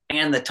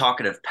and the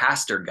talkative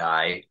pastor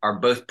guy are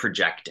both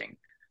projecting.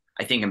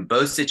 I think in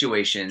both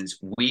situations,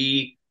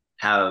 we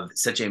have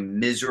such a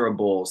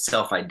miserable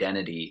self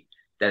identity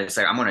that it's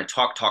like, I'm going to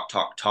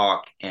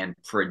talk, and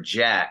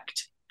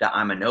project that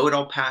I'm a know it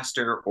all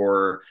pastor,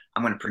 or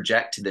I'm going to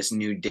project to this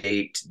new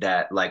date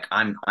that like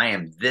I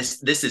am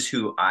this is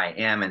who I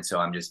am. And so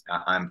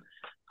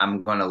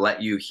I'm going to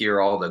let you hear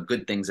all the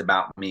good things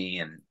about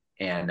me.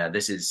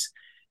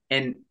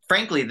 And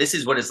frankly, this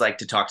is what it's like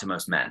to talk to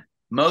most men.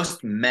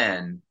 Most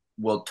men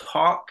will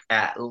talk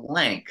at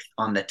length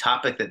on the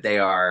topic that they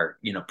are,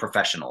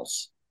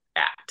 professionals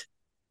at.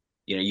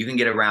 You can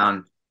get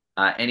around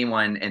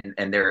anyone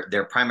and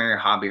their primary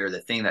hobby or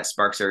the thing that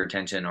sparks their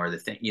attention, or the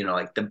thing,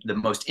 like the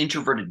most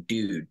introverted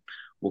dude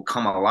will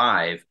come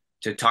alive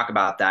to talk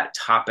about that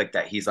topic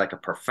that he's like a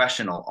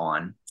professional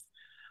on.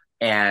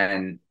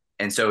 And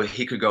so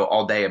he could go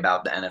all day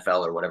about the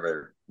NFL or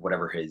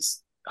whatever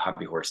his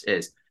hobby horse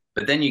is.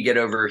 But then you get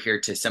over here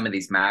to some of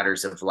these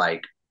matters of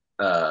like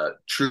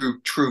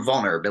true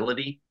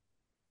vulnerability,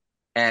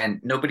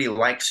 and nobody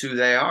likes who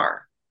they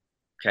are.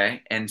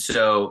 Okay. And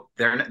so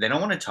they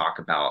don't want to talk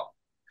about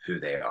who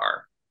they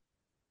are.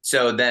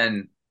 So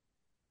then,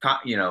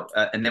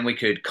 and then we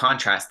could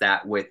contrast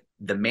that with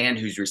the man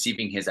who's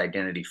receiving his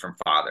identity from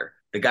Father,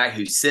 the guy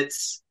who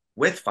sits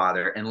with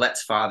Father and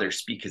lets Father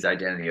speak his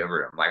identity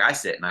over him. Like I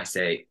sit and I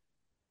say,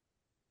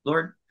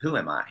 Lord, who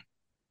am I?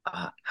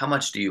 How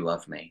much do you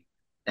love me?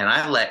 And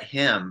I let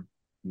him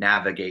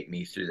navigate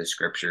me through the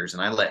scriptures,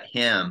 and I let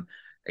him,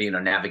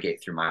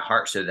 navigate through my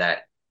heart, so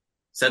that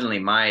suddenly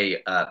my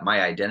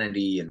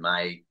identity and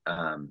my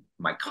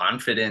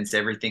confidence,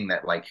 everything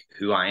that like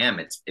who I am,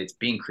 it's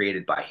being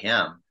created by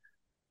him,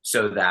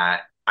 so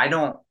that I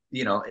don't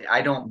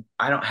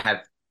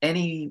have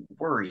any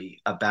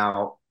worry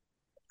about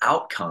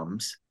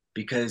outcomes,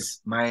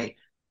 because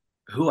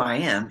who I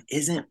am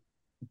isn't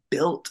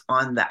built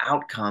on the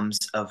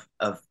outcomes of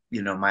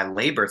my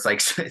labor. It's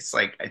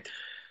like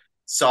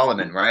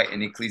Solomon, right,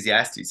 in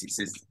Ecclesiastes, he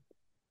says,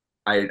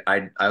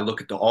 I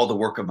look at all the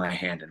work of my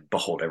hand, and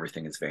behold,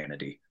 everything is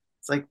vanity.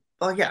 It's like,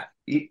 well, yeah,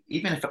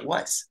 even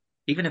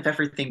if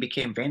everything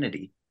became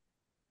vanity,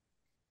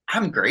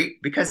 I'm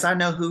great because I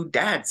know who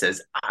Dad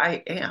says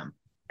I am.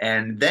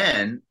 And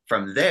then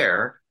from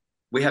there,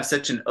 we have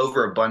such an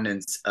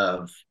overabundance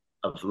of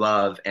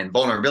love and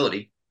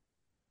vulnerability,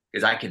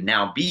 because I can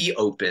now be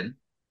open,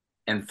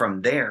 and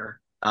from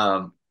there,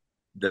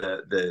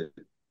 the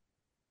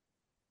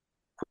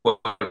quote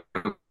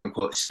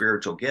unquote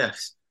spiritual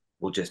gifts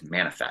will just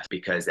manifest,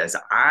 because as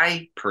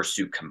I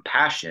pursue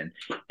compassion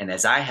and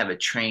as I have a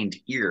trained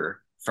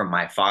ear from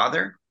my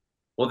Father,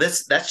 well,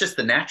 that's just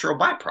the natural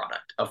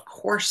byproduct. Of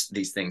course,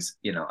 these things,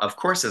 of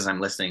course, as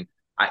I'm listening,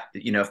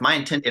 if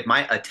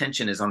my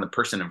attention is on the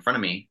person in front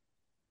of me,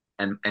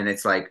 and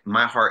it's like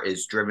my heart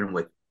is driven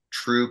with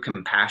true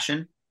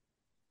compassion,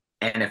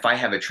 and if I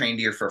have a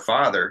trained ear for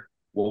Father,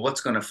 well,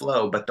 what's going to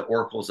flow but the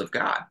oracles of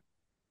God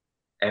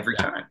every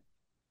time?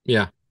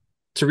 Yeah.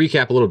 To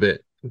recap a little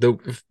bit,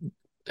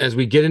 as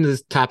we get into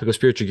this topic of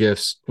spiritual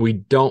gifts, we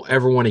don't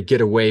ever want to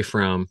get away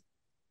from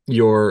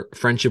your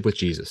friendship with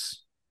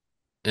Jesus.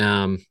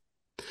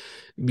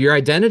 Your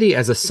identity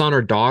as a son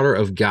or daughter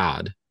of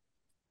God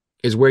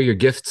is where your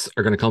gifts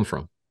are going to come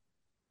from,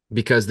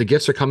 because the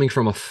gifts are coming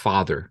from a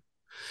Father.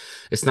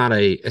 It's not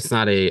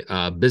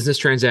a business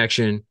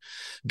transaction.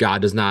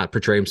 God does not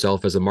portray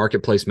himself as a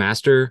marketplace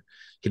master.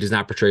 He does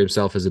not portray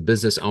himself as a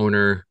business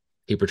owner.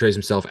 He portrays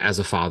himself as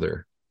a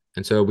Father.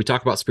 And so we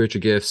talk about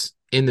spiritual gifts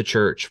in the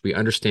church. We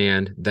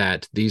understand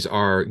that these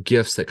are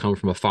gifts that come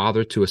from a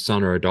father to a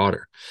son or a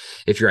daughter.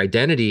 If your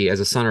identity as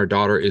a son or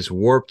daughter is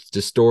warped,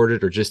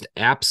 distorted, or just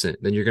absent,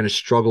 then you're going to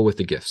struggle with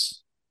the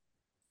gifts,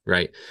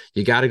 right?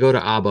 You got to go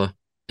to Abba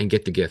and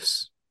get the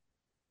gifts.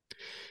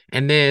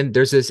 And then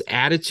there's this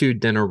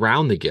attitude then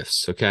around the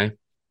gifts, okay?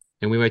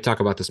 And we might talk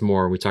about this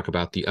more. We talk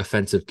about the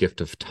offensive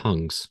gift of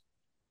tongues.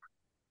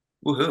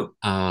 Woohoo!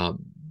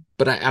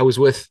 But I was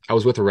with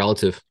a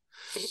relative,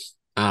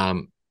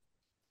 um,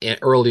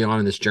 early on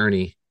in this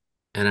journey,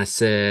 and I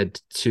said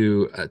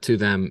to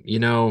them,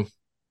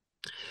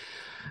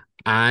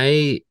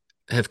 I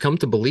have come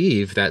to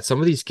believe that some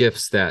of these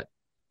gifts that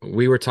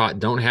we were taught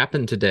don't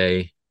happen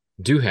today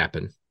do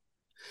happen.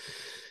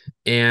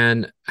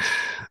 And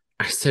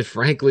I said,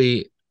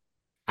 frankly,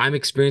 I'm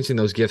experiencing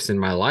those gifts in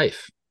my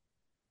life.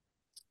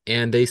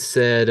 And they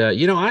said,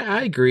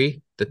 I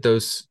agree that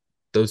those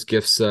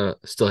gifts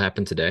still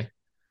happen today.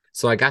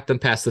 So I got them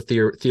past the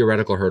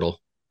theoretical hurdle.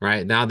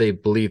 Right now, they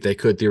believe they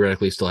could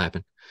theoretically still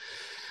happen.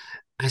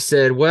 I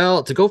said,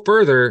 well, to go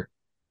further,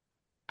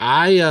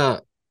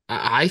 I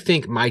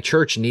think my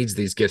church needs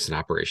these gifts in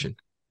operation.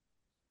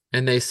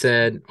 And they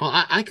said, well,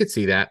 I could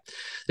see that.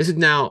 They said,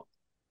 now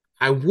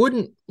I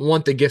wouldn't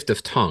want the gift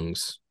of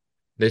tongues.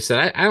 They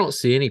said, I don't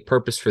see any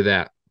purpose for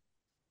that.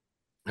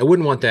 I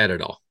wouldn't want that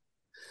at all.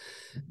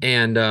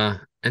 And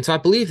so I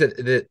believe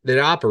that it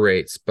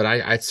operates, but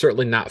I it's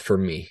certainly not for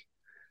me.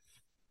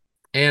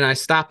 And I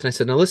stopped and I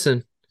said, now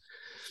listen,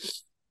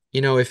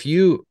 if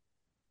you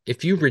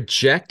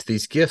reject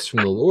these gifts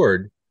from the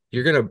Lord,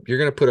 you're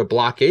gonna put a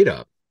blockade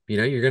up.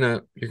 You're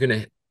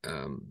gonna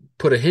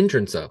put a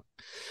hindrance up.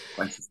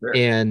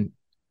 And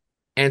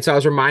so I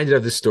was reminded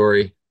of this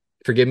story.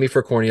 Forgive me for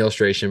a corny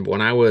illustration, but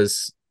when I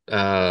was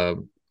I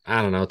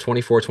don't know,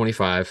 24,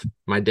 25,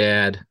 my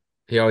dad,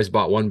 he always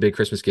bought one big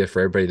Christmas gift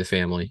for everybody in the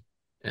family,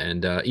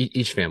 and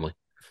each family.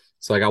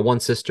 So I got one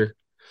sister.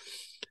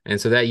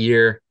 And so that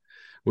year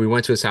we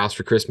went to his house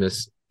for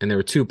Christmas, and there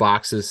were two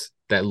boxes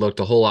that looked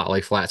a whole lot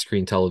like flat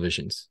screen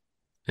televisions.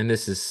 And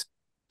this is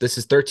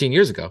 13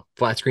 years ago.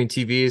 Flat screen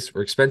TVs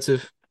were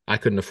expensive. I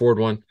couldn't afford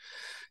one.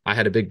 I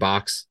had a big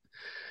box,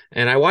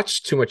 and I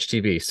watched too much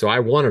TV, so I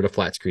wanted a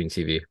flat screen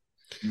TV.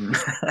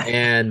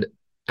 And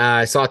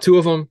I saw two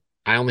of them.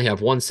 I only have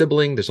one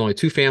sibling. There's only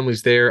two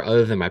families there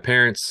other than my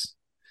parents.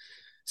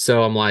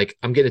 So I'm like,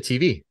 I'm getting a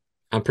TV.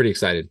 I'm pretty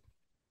excited.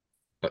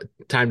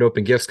 Time to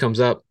open gifts comes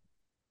up,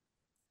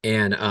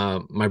 and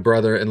my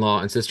brother-in-law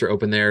and sister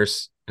open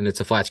theirs, and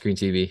it's a flat screen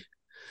TV.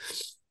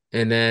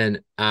 And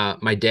then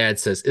my dad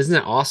says, isn't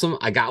that awesome?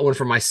 I got one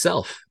for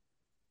myself.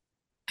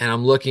 And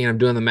I'm looking, I'm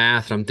doing the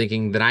math, and I'm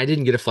thinking that I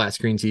didn't get a flat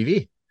screen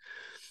TV.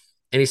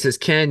 And he says,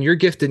 Ken, your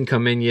gift didn't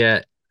come in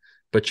yet,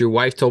 but your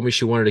wife told me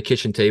she wanted a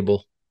kitchen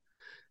table.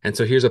 And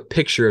so here's a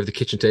picture of the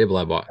kitchen table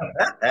I bought.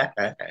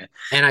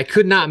 And I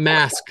could not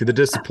mask the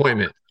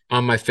disappointment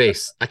on my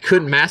face. I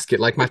couldn't mask it.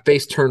 Like, my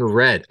face turned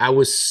red. I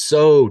was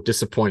so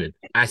disappointed.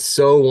 I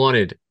so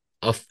wanted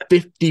a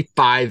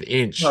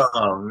 55-inch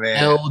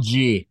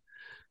LG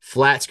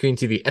flat screen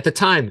TV. At the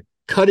time,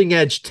 cutting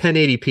edge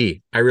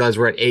 1080p. I realize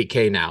we're at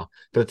 8K now,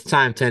 but at the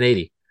time,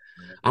 1080.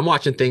 I'm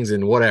watching things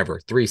in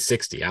whatever,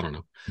 360. I don't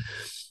know.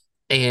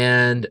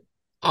 And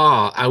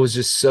I was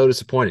just so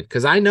disappointed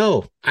because I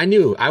knew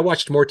I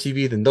watched more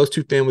TV than those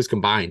two families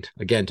combined,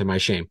 again, to my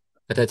shame,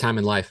 at that time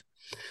in life.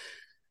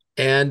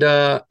 And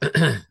I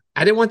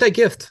didn't want that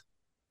gift.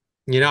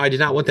 I did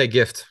not want that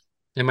gift.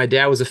 And my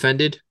dad was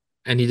offended,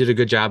 and he did a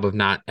good job of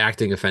not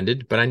acting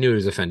offended, but I knew he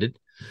was offended.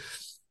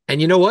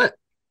 And you know what?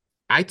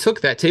 I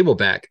took that table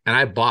back and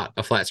I bought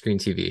a flat screen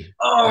TV.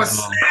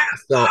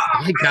 So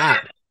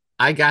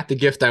I got the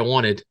gift I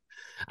wanted.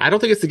 I don't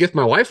think it's the gift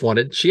my wife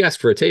wanted. She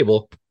asked for a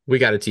table. We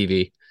got a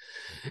TV,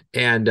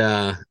 and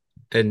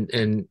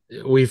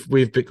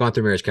we've gone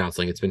through marriage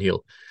counseling. It's been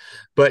healed.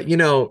 But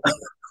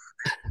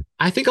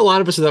I think a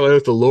lot of us are that way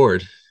with the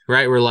Lord,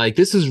 right? We're like,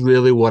 this is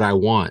really what I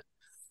want.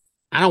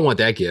 I don't want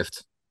that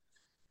gift.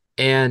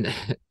 And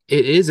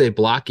it is a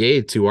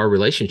blockade to our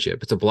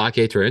relationship. It's a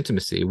blockade to our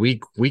intimacy. We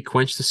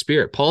quench the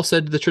spirit. Paul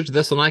said to the church of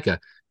Thessalonica,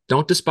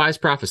 don't despise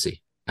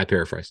prophecy. I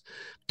paraphrase.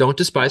 Don't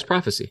despise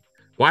prophecy.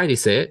 Why did he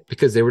say it?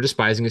 Because they were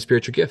despising a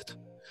spiritual gift.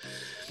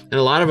 And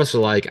a lot of us are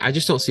like, I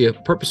just don't see a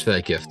purpose for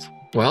that gift.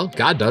 Well,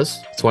 God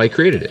does. That's why he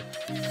created it.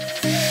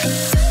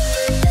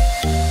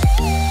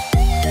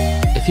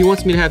 If he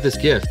wants me to have this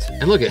gift,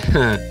 and look at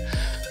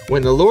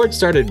when the Lord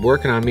started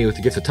working on me with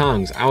the gift of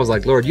tongues, I was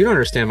like, Lord, you don't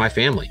understand my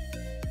family.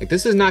 Like,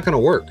 this is not going to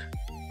work.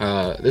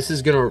 This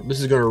is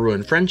gonna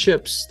ruin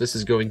friendships. This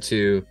is going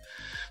to,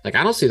 I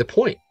don't see the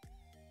point.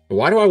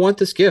 Why do I want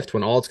this gift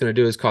when all it's going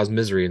to do is cause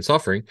misery and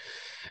suffering?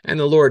 And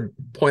the Lord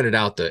pointed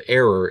out the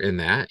error in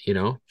that.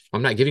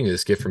 I'm not giving you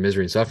this gift for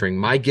misery and suffering.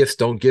 My gifts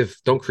don't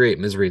create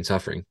misery and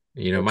suffering.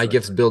 My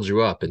gifts build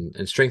you up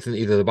and strengthen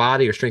either the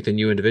body or strengthen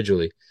you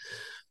individually.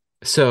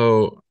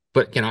 So,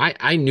 but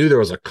I knew there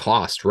was a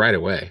cost right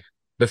away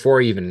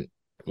before I even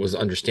was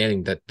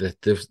understanding that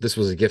this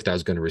was a gift I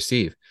was going to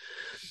receive.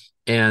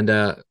 And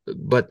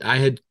but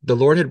the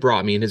Lord had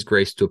brought me in his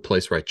grace to a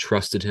place where I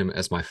trusted him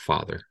as my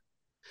father.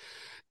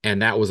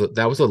 And that was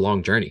a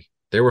long journey.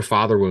 There were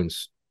father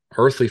wounds,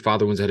 earthly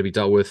father wounds that had to be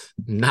dealt with,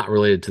 not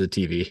related to the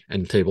TV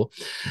and table.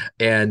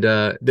 And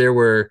there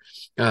were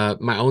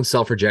my own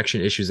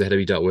self-rejection issues that had to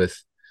be dealt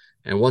with.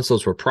 And once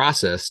those were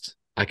processed,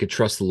 I could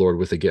trust the Lord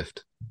with a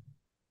gift.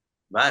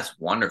 That's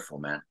wonderful,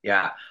 man.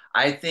 Yeah.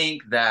 I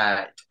think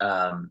that,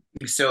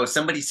 so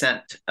somebody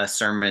sent a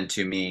sermon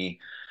to me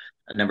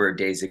a number of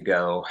days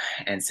ago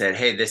and said,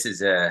 "Hey, this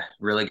is a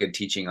really good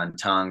teaching on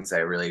tongues. I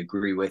really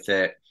agree with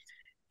it."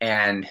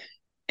 And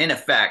in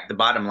effect, the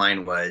bottom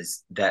line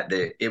was that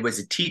it was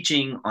a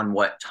teaching on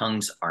what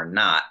tongues are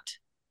not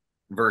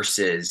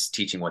versus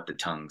teaching what the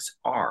tongues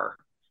are.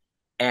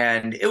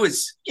 And it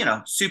was,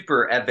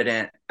 super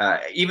evident.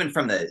 Even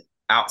from the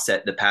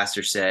outset, the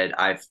pastor said,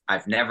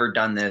 I've never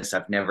done this.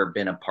 I've never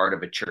been a part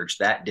of a church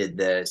that did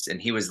this." And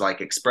he was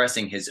like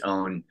expressing his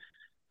own,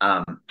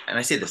 and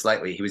I say this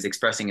lightly, he was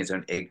expressing his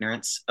own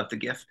ignorance of the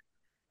gift.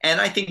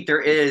 And I think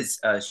there is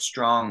a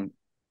strong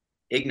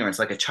ignorance,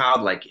 like a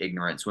childlike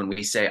ignorance, when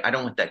we say, "I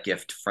don't want that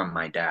gift from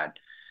my dad."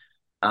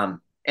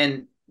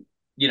 And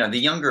the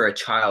younger a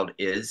child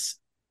is,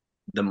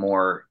 the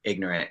more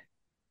ignorant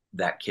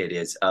that kid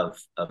is of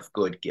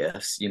good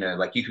gifts.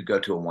 Like you could go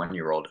to a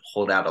 1-year old,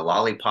 hold out a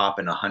lollipop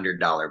and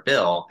 $100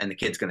 bill, and the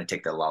kid's going to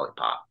take the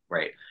lollipop,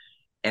 right?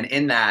 And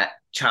in that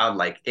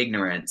childlike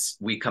ignorance,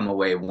 we come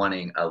away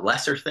wanting a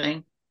lesser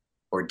thing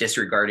or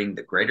disregarding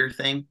the greater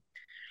thing.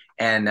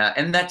 And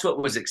that's what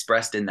was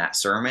expressed in that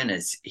sermon.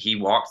 As he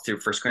walked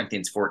through 1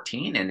 Corinthians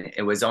 14, and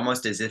it was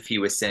almost as if he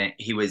was saying,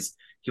 he was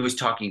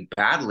talking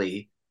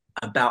badly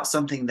about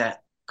something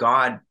that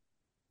God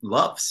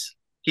loves.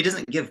 He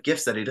doesn't give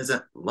gifts that he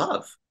doesn't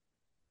love.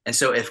 And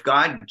so if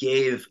God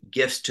gave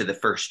gifts to the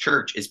first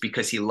church, it's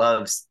because he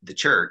loves the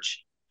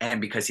church and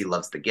because he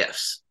loves the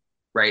gifts,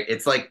 right?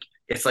 It's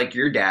like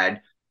your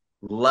dad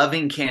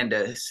loving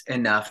Candace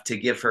enough to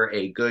give her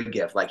a good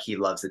gift. Like he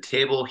loves the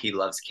table, he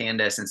loves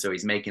Candace, and so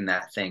he's making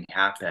that thing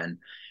happen.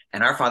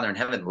 And our Father in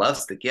heaven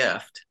loves the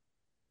gift,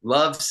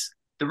 loves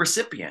the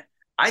recipient.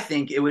 I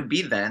think it would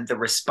be then the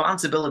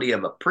responsibility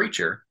of a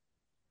preacher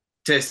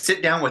to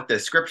sit down with the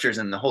scriptures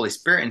and the Holy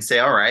Spirit and say,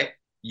 "All right,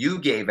 you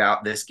gave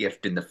out this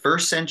gift in the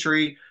first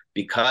century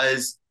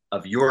because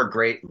of your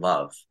great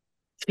love.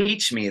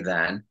 Teach me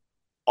then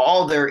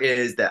all there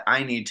is that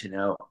I need to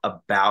know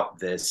about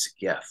this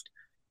gift."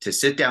 To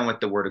sit down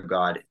with the Word of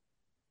God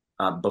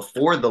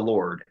before the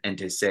Lord and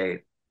to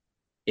say,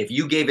 if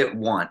you gave it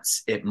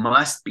once, it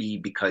must be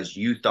because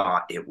you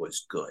thought it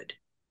was good.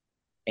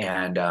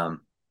 And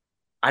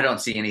I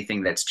don't see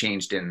anything that's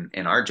changed in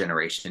our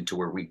generation to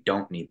where we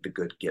don't need the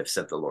good gifts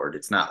of the Lord.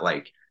 It's not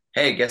like,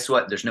 hey, guess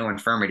what? There's no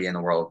infirmity in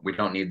the world. We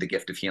don't need the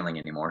gift of healing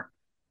anymore.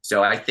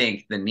 So I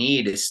think the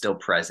need is still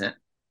present.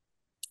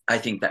 I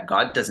think that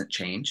God doesn't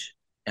change.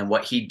 And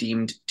what he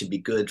deemed to be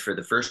good for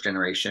the first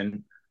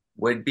generation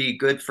would be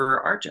good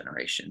for our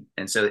generation.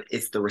 And so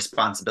it's the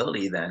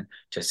responsibility then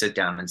to sit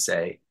down and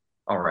say,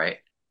 all right,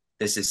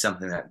 this is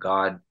something that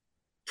God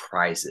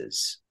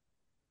prizes.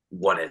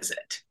 What is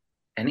it?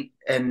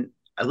 And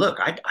look,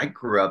 I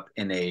grew up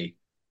in a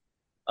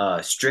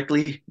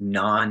strictly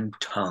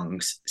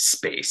non-tongues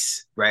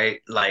space,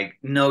 right? Like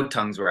no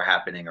tongues were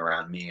happening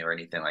around me or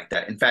anything like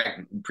that. In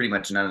fact, pretty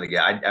much none of the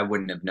I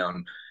wouldn't have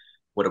known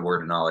what a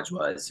word of knowledge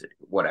was,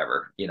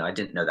 whatever. I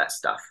didn't know that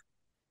stuff.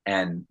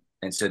 And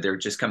so there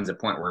just comes a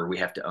point where we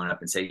have to own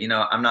up and say,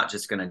 I'm not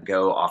just going to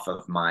go off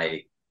of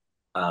my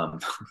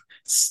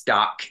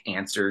stock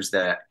answers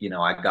that,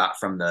 I got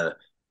from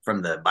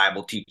the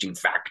Bible teaching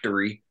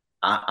factory.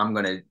 I'm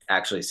going to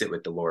actually sit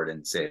with the Lord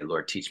and say,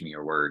 "Lord, teach me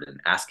your word,"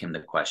 and ask him the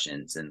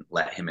questions and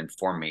let him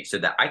inform me so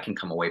that I can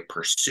come away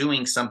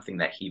pursuing something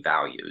that he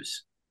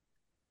values.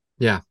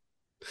 Yeah.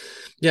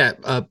 Yeah.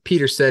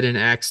 Peter said in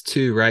Acts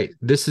 2, right?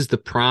 This is the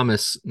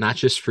promise, not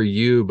just for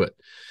you, but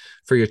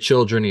for your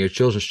children and your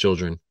children's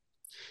children.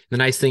 The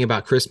nice thing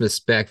about Christmas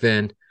back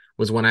then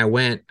was when I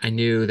went, I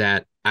knew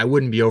that I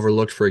wouldn't be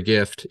overlooked for a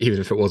gift, even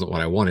if it wasn't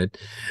what I wanted.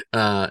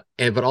 But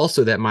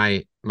also that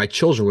my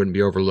children wouldn't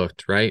be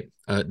overlooked, right?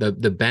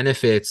 The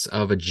benefits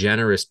of a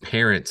generous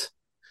parent,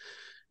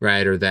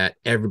 right, are that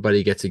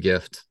everybody gets a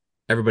gift.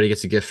 Everybody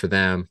gets a gift for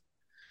them.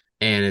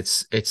 And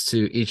it's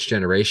to each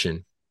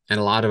generation. And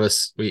a lot of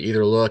us, we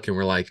either look and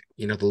we're like,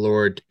 the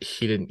Lord,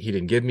 he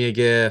didn't give me a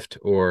gift,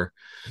 or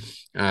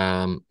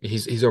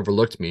he's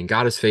overlooked me, and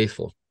God is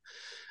faithful.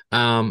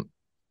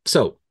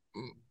 So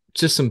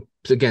just some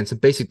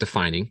basic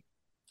defining.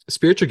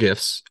 Spiritual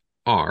gifts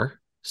are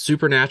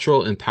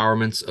supernatural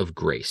empowerments of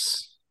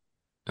grace.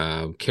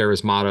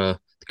 Charismata,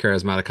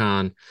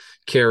 charismaticon,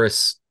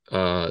 charis,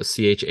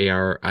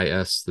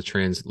 charis, the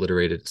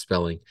transliterated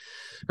spelling,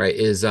 right,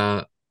 is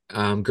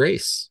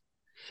grace.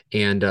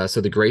 And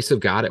so the grace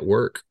of God at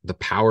work, the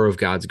power of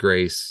God's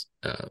grace,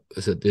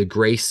 so the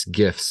grace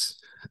gifts,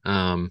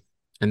 and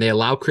they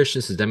allow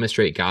Christians to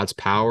demonstrate God's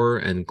power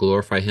and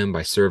glorify him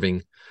by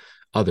serving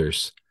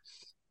others.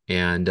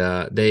 And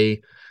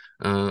they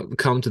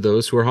come to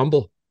those who are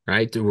humble,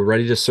 right? Who are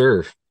ready to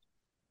serve.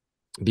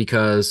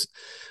 Because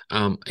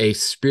a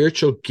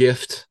spiritual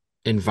gift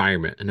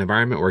environment, an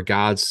environment where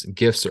God's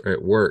gifts are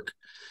at work,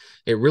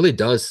 it really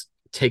does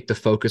take the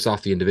focus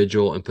off the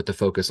individual and put the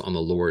focus on the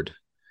Lord.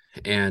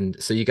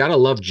 And so you got to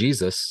love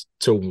Jesus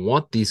to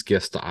want these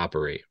gifts to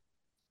operate,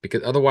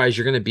 because otherwise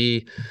you're going to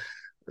be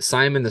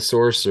Simon the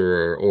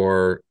sorcerer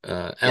or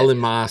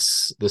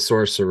Elymas the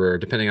sorcerer,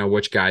 depending on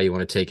which guy you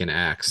want to take in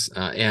Acts.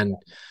 And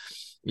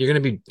you're gonna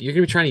be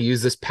trying to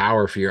use this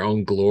power for your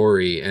own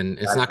glory, and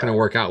it's That's not going to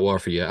work out well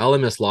for you.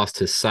 Elymas lost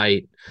his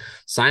sight.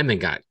 Simon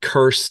got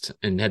cursed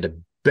and had to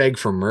beg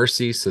for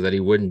mercy so that he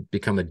wouldn't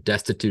become a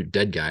destitute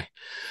dead guy.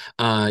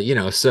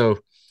 So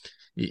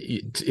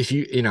if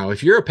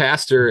you're a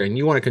pastor and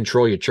you want to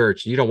control your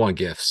church, you don't want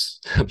gifts.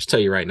 I'll just tell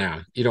you right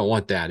now, you don't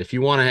want that. If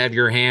you want to have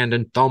your hand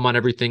and thumb on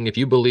everything, if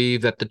you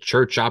believe that the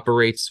church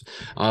operates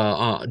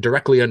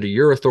directly under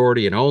your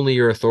authority and only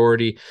your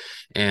authority,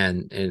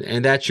 and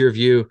that's your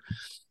view,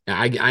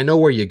 I know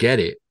where you get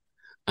it,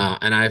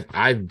 and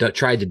I've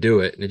tried to do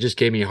it, and it just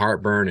gave me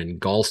heartburn and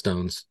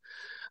gallstones.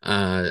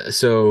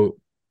 So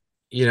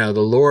the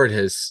Lord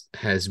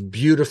has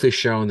beautifully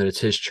shown that it's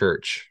His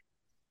church.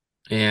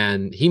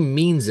 And He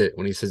means it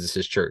when He says it's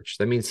His church.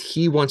 That means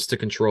He wants to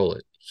control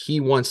it. He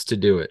wants to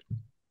do it.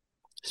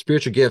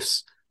 Spiritual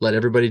gifts let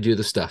everybody do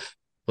the stuff.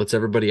 Lets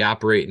everybody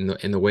operate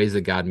in the ways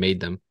that God made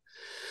them.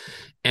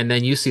 And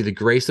then you see the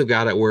grace of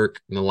God at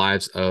work in the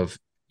lives of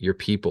your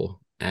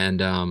people. And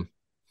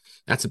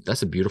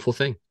that's a beautiful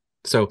thing.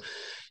 So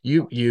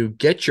you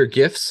get your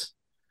gifts,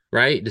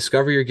 right?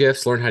 Discover your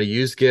gifts, learn how to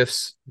use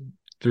gifts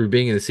through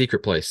being in the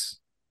secret place.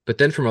 But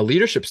then from a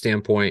leadership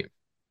standpoint,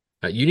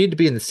 you need to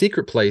be in the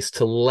secret place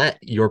to let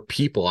your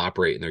people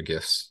operate in their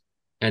gifts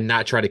and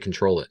not try to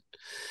control it.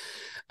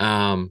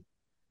 And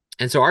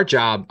so our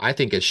job, I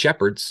think, as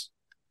shepherds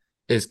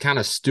is kind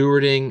of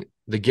stewarding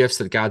the gifts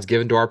that God's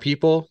given to our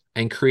people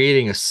and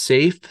creating a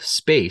safe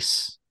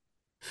space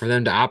for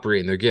them to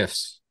operate in their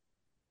gifts.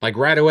 Like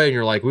right away, and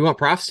you're like, we want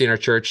prophecy in our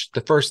church.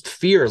 The first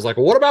fear is like,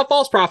 well, what about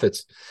false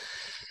prophets?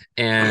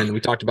 And we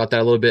talked about that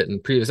a little bit in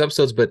previous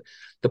episodes. But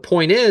the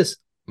point is,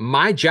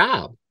 my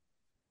job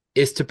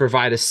is to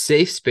provide a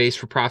safe space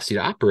for prophecy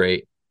to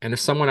operate. And if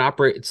someone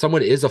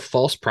is a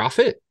false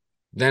prophet,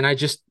 then I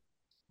just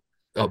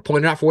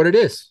point it out for what it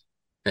is.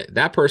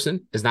 That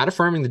person is not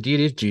affirming the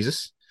deity of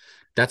Jesus.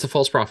 That's a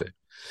false prophet.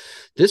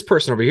 This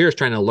person over here is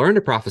trying to learn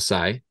to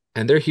prophesy,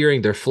 and they're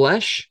hearing their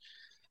flesh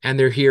and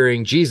they're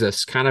hearing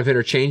Jesus kind of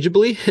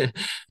interchangeably,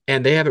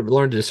 and they haven't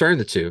learned to discern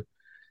the two.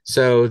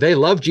 So they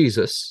love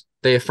Jesus.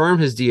 They affirm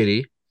His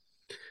deity.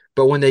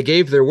 But when they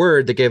gave their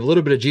word, they gave a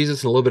little bit of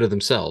Jesus and a little bit of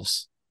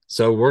themselves.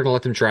 So we're going to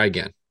let them try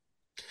again.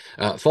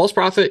 False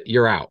prophet,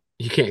 you're out.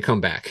 You can't come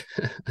back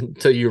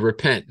until you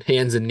repent,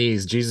 hands and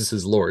knees. Jesus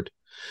is Lord.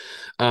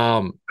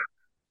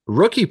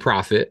 Rookie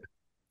prophet,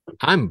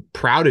 I'm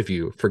proud of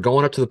you for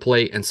going up to the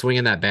plate and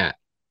swinging that bat.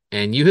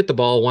 And you hit the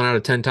ball 1 out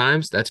of 10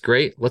 times. That's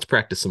great. Let's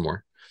practice some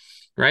more.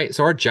 Right?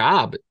 So our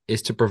job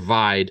is to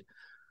provide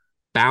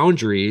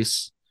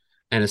boundaries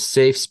and a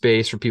safe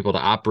space for people to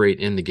operate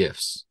in the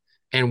gifts.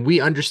 And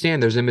we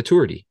understand there's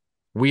immaturity.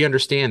 We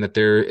understand that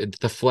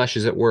the flesh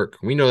is at work.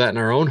 We know that in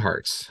our own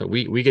hearts.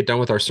 We get done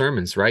with our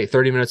sermons, right?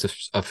 30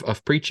 minutes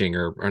of preaching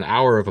or an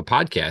hour of a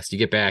podcast. You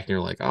get back and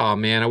you're like, oh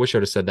man, I wish I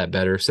would have said that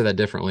better, said that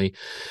differently.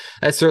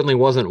 That certainly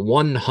wasn't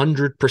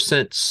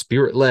 100%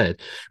 spirit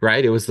led,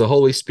 right? It was the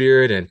Holy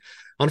Spirit. And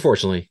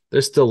unfortunately,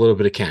 there's still a little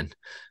bit of Ken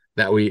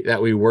that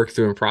we work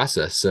through and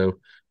process. So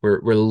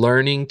we're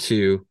learning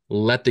to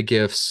let the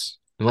gifts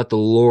and let the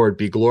Lord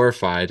be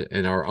glorified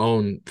in our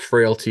own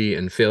frailty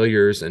and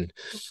failures and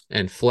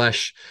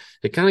flesh.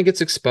 It kind of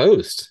gets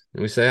exposed.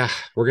 And we say,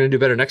 we're going to do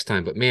better next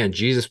time. But man,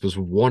 Jesus was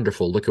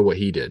wonderful. Look at what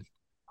He did.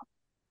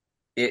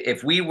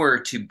 If we were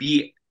to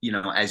be,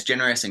 as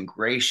generous and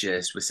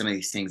gracious with some of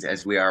these things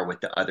as we are with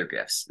the other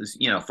gifts,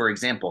 for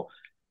example,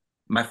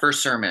 my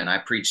first sermon I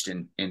preached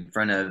in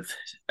front of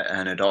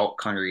an adult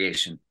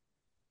congregation.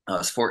 I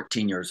was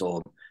 14 years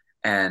old,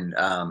 and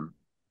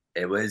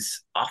it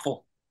was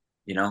awful,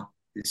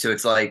 So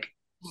it's like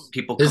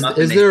people come up.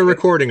 Is there a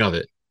recording of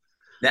it?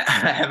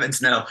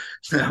 Heavens, no.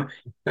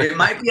 It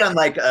might be on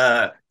like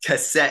a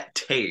cassette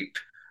tape,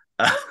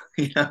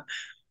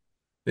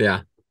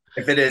 Yeah.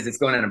 If it is, it's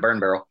going in a burn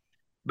barrel.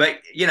 But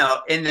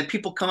and the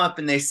people come up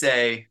and they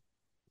say,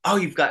 "Oh,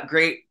 you've got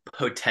great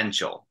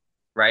potential,"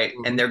 right?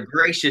 Mm-hmm. And they're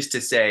gracious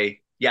to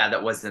say, "Yeah,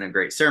 that wasn't a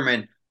great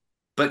sermon,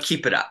 but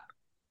keep it up."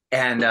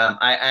 And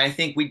I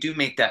think we do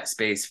make that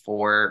space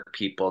for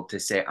people to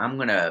say, I'm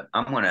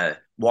gonna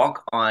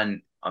walk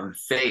on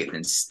faith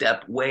and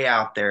step way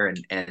out there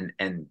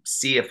and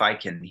see if I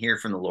can hear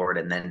from the Lord,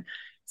 and then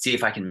see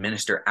if I can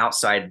minister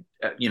outside,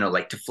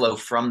 like to flow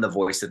from the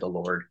voice of the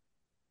Lord.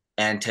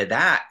 And to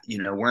that,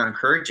 we're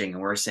encouraging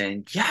and we're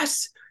saying,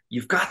 yes,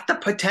 you've got the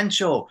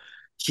potential,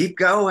 keep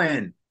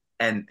going,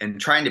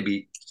 and trying to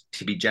be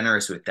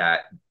generous with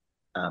that,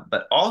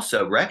 but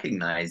also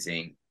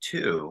recognizing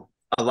too,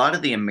 a lot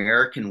of the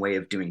American way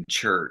of doing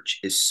church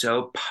is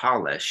so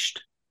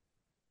polished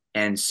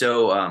and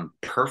so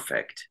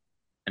perfect.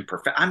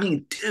 I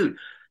mean, dude,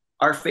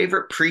 our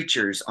favorite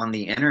preachers on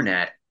the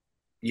internet,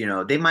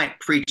 they might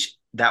preach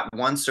that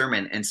one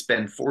sermon and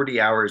spend 40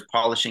 hours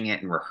polishing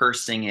it and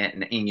rehearsing it.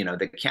 And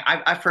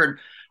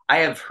I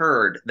have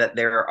heard that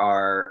there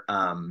are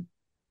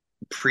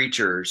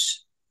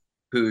preachers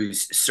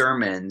whose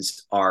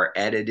sermons are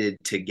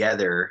edited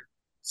together.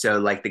 So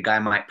like the guy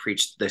might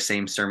preach the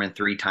same sermon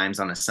 3 times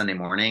on a Sunday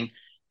morning,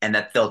 and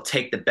that they'll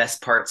take the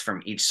best parts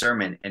from each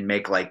sermon and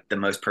make like the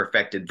most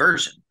perfected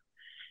version.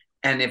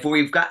 And if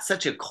we've got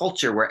such a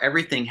culture where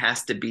everything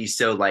has to be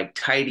so like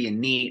tidy and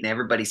neat and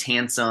everybody's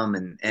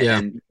handsome Yeah.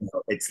 and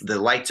it's the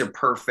lights are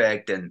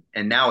perfect and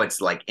now it's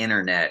like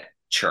internet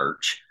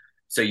church.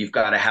 So you've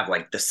got to have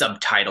like the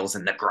subtitles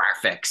and the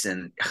graphics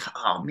and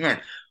oh man,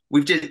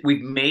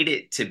 we've made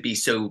it to be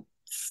so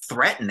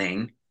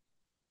threatening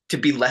to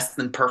be less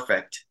than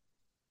perfect.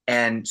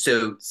 And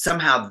so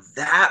somehow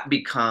that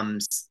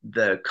becomes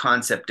the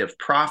concept of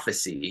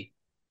prophecy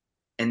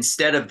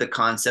instead of the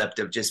concept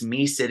of just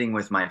me sitting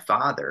with my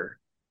father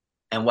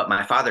and what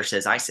my father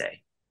says, I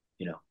say.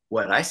 You know,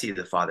 what I see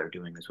the father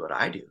doing is what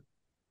I do,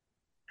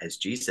 as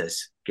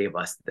Jesus gave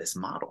us this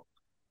model.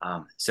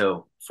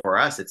 So for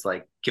us, it's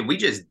like, can we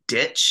just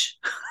ditch?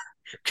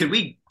 Could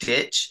we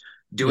ditch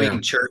Yeah.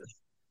 doing church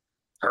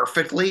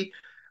perfectly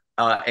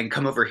and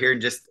come over here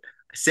and just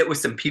sit with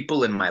some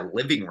people in my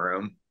living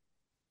room,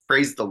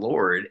 praise the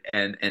Lord,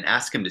 and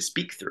ask Him to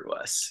speak through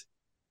us?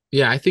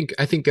 Yeah, I think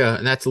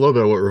and that's a little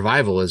bit of what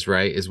revival is,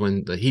 right? Is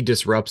when he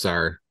disrupts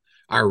our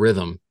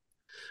rhythm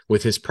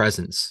with his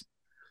presence.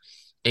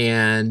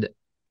 And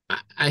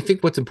I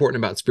think what's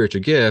important about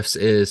spiritual gifts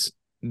is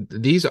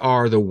these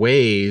are the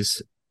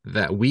ways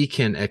that we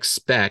can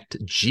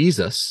expect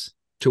Jesus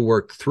to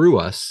work through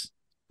us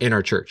in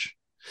our church.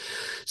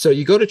 So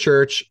you go to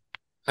church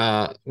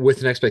with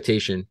an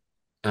expectation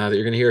that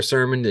you're going to hear a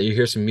sermon, that you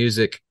hear some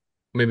music,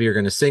 maybe you're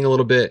going to sing a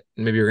little bit,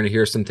 maybe you're going to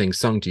hear some things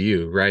sung to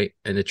you, right?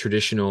 In a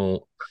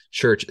traditional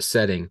church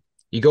setting.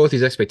 You go with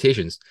these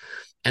expectations,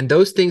 and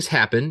those things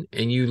happen,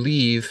 and you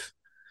leave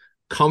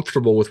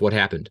comfortable with what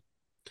happened.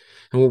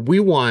 And what we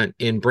want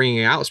in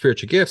bringing out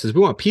spiritual gifts is we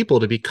want people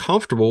to be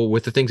comfortable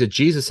with the things that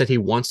Jesus said he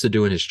wants to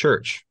do in his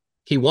church.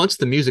 He wants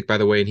the music, by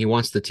the way, and he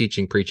wants the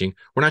teaching, preaching.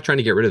 We're not trying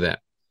to get rid of that.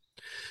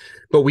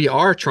 But we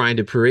are trying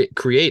to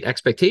create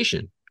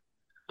expectation.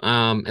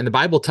 And the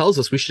Bible tells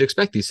us we should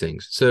expect these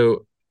things.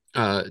 So,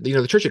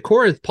 the church at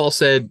Corinth, Paul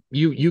said,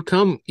 you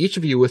come, each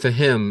of you, with a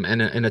hymn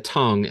and a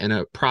tongue and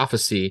a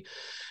prophecy,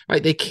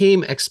 right? They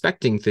came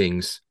expecting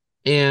things.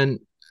 And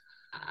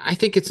I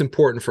think it's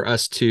important for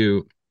us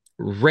to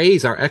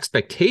raise our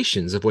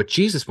expectations of what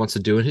Jesus wants to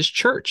do in his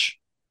church.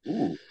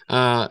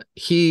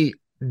 He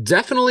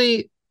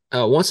definitely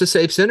wants to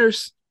save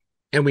sinners,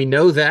 and we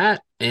know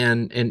that.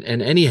 And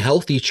any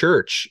healthy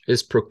church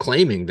is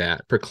proclaiming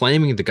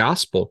the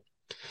gospel.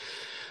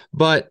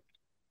 But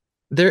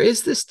there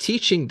is this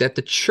teaching that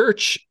the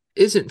church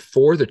isn't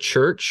for the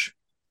church,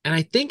 and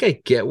I think I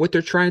get what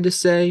they're trying to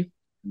say,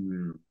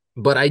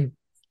 but I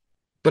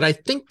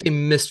think they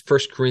missed 1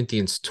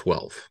 Corinthians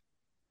 12,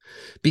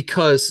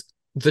 because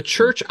the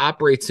church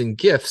operates in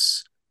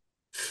gifts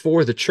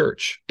for the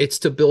church. It's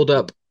to build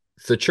up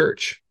the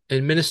church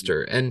and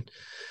minister. And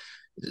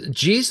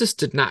Jesus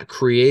did not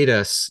create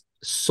us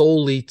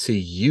solely to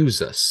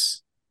use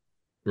us,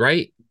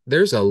 right?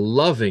 There's a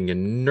loving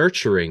and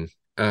nurturing,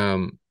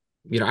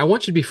 I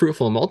want you to be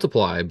fruitful and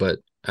multiply, but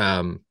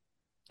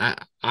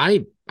I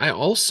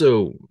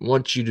also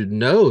want you to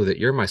know that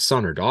you're my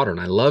son or daughter,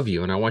 and I love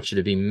you, and I want you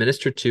to be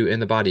ministered to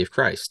in the body of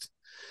Christ.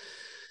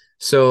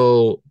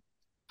 So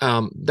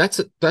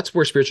that's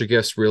where spiritual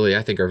gifts really,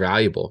 I think, are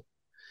valuable.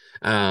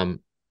 God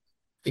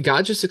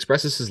just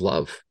expresses his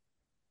love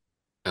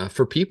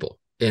for people.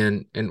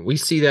 And we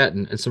see that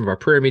in some of our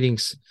prayer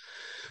meetings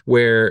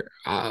where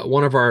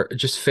one of our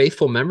just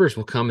faithful members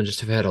will come and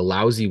just have had a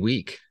lousy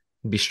week,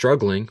 be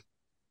struggling.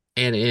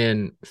 And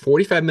in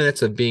 45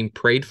 minutes of being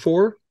prayed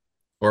for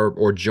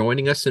or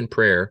joining us in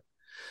prayer,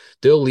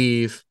 they'll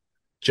leave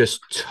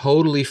just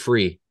totally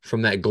free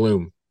from that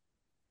gloom.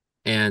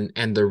 And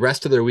the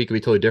rest of their week will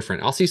be totally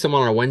different. I'll see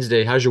someone on a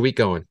Wednesday, how's your week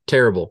going?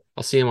 Terrible.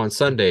 I'll see them on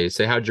Sunday,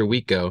 say, how'd your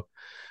week go?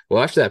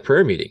 Well, after that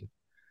prayer meeting,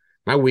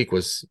 my week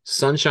was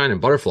sunshine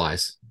and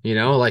butterflies.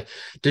 Like,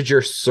 did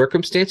your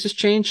circumstances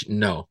change?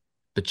 No,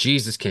 but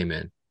Jesus came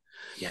in.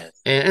 Yes.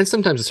 And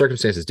sometimes the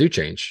circumstances do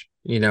change.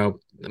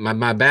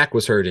 My back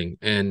was hurting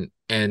and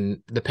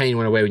the pain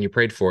went away when you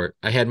prayed for it.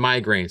 I had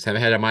migraines,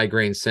 haven't had a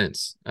migraine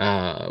since.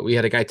 We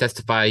had a guy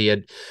testify. He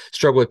had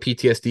struggled with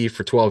PTSD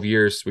for 12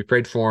 years. We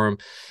prayed for him.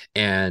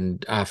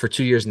 And for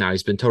 2 years now,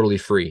 he's been totally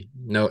free.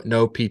 No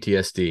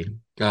PTSD.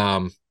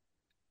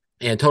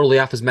 And totally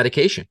off his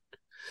medication.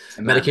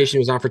 Amen. Medication he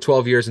was on for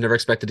 12 years and never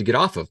expected to get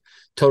off of.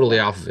 Totally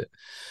off of it.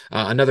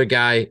 Another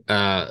guy,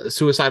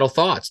 suicidal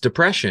thoughts,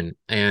 depression,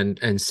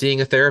 and seeing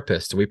a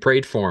therapist. We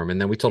prayed for him,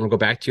 and then we told him, go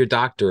back to your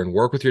doctor and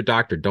work with your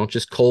doctor. Don't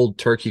just cold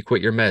turkey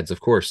quit your meds,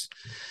 of course.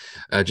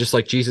 Just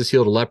like Jesus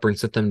healed a leper and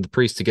sent them to the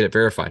priest to get it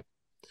verified.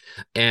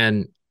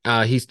 And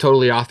he's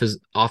totally off his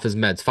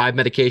meds. 5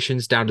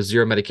 medications down to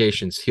 0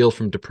 medications, healed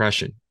from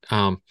depression.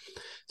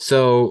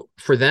 So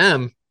for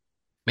them,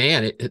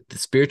 man, the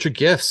spiritual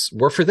gifts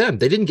were for them.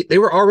 They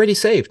were already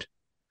saved,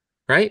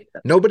 right?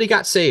 Nobody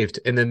got saved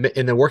in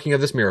the working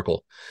of this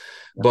miracle,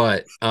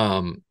 but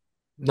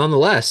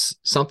nonetheless,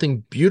 something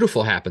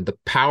beautiful happened. The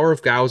power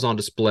of God was on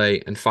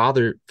display, and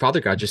Father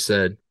God just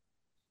said,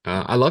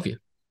 "I love you,"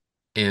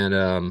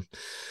 and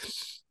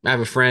I have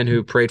a friend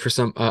who prayed for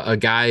a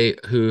guy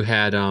who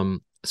had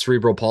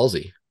cerebral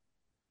palsy,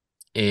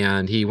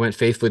 and he went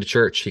faithfully to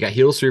church. He got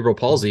healed of cerebral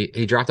palsy.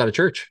 He dropped out of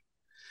church.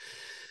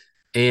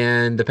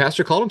 And the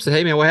pastor called him and said,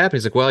 "Hey man, what happened?"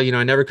 He's like, "Well,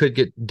 I never could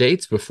get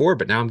dates before,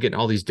 but now I'm getting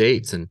all these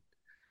dates." And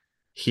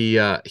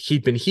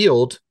he'd been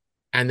healed,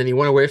 and then he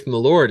went away from the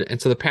Lord. And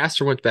so the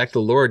pastor went back to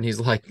the Lord, and he's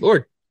like,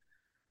 "Lord,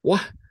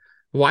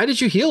 why did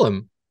you heal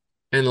him?"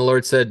 And the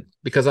Lord said,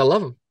 "Because I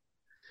love him."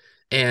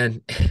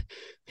 And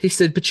he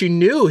said, "But you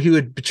knew he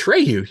would betray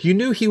you. You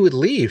knew he would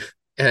leave."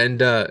 And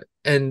the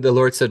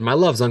Lord said, "My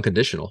love's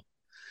unconditional."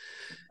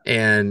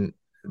 And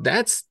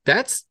that's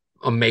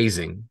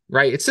amazing,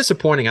 right? It's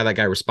disappointing how that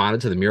guy responded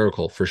to the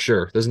miracle, for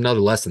sure. There's another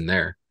lesson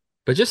there.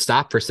 But just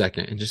stop for a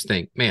second and just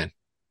think, man,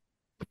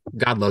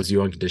 God loves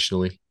you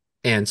unconditionally.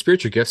 And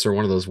spiritual gifts are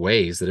one of those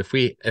ways that if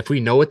we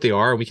know what they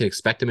are and we can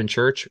expect them in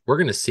church, we're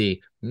going to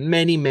see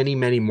many, many,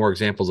 many more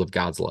examples of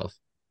God's love.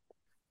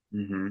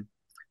 Mm-hmm.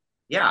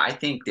 Yeah, I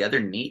think the other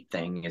neat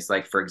thing is,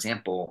 like, for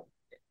example,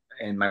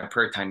 in my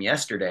prayer time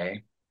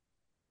yesterday,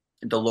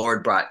 the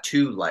Lord brought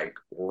two like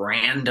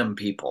random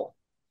people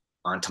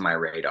onto my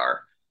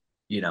radar.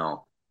 You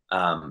know,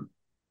 um,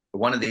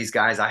 one of these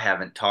guys I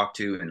haven't talked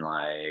to in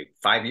like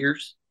 5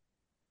 years,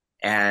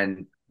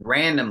 and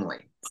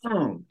randomly,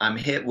 boom, I'm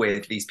hit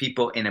with these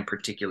people in a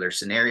particular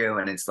scenario,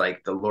 and it's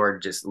like the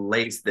Lord just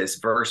lays this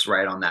verse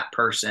right on that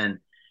person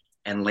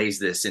and lays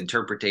this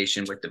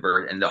interpretation with the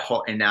verse and the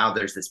whole, and now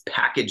there's this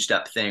packaged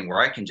up thing where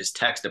I can just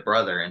text a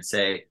brother and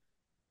say,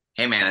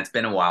 "Hey man, it's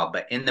been a while,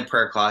 but in the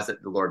prayer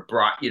closet, the Lord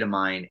brought you to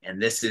mind, and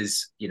this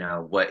is,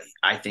 what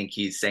I think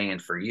He's saying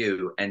for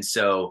you." And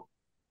so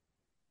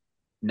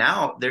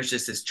now there's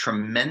just this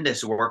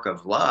tremendous work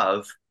of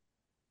love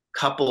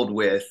coupled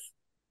with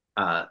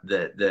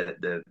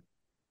the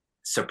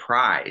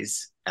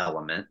surprise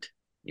element.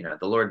 The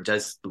Lord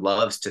does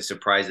loves to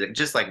surprise it,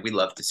 just like we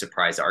love to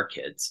surprise our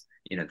kids.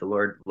 The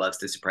Lord loves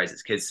to surprise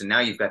His kids. So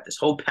now you've got this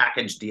whole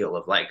package deal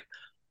of like,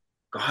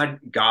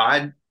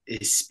 God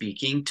is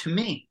speaking to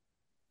me.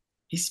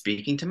 He's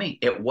speaking to me.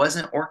 It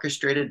wasn't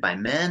orchestrated by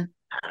men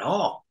at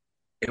all.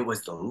 It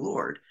was the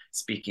Lord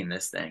speaking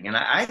this thing. And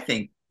I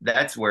think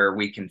that's where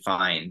we can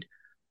find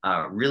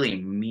really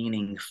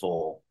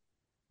meaningful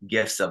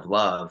gifts of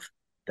love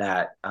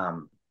that,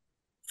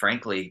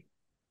 frankly,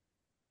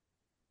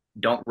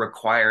 don't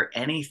require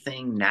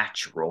anything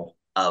natural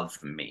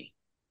of me.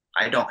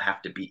 I don't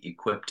have to be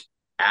equipped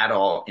at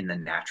all in the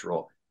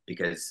natural,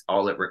 because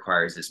all it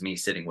requires is me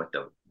sitting with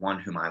the one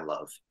whom I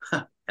love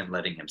and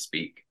letting Him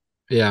speak.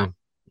 Yeah.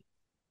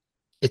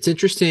 It's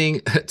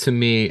interesting to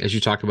me as you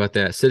talk about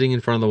that, sitting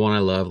in front of the one I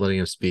love, letting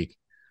him speak.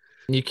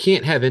 You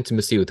can't have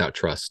intimacy without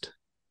trust.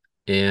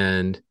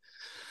 And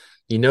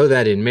you know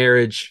that in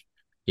marriage,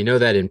 you know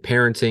that in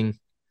parenting,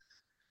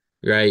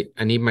 right?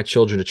 I need my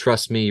children to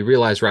trust me. You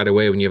realize right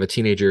away when you have a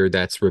teenager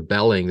that's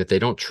rebelling that they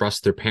don't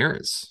trust their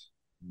parents.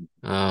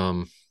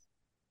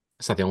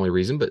 It's not the only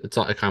reason, but it's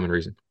a common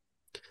reason.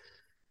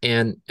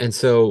 And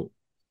so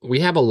we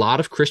have a lot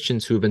of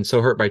Christians who have been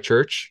so hurt by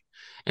church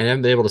and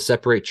haven't been able to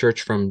separate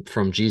church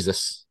from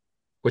Jesus,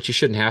 which you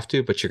shouldn't have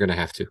to, but you're going to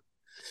have to.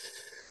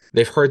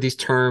 They've heard these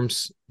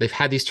terms. They've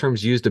had these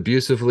terms used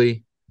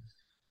abusively.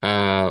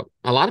 A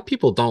lot of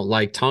people don't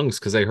like tongues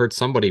because they heard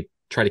somebody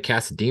try to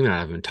cast a demon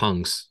out of them in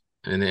tongues,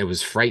 and it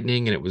was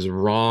frightening, and it was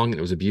wrong, and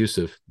it was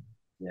abusive.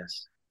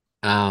 Yes.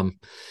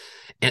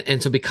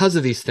 And so because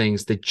of these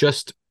things,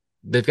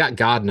 they've got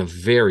God in a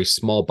very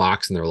small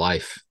box in their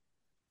life,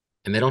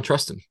 and they don't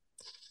trust Him.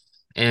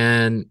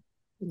 And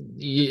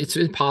it's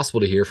impossible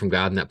to hear from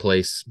God in that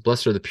place.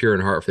 Blessed are the pure in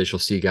heart, for they shall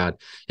see God.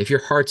 If your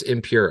heart's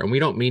impure, and we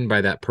don't mean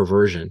by that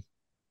perversion,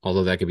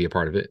 although that could be a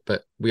part of it,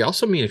 but we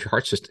also mean if your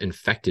heart's just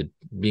infected,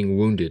 being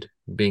wounded,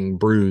 being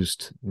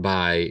bruised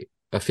by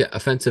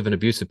offensive and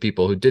abusive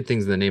people who did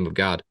things in the name of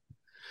God,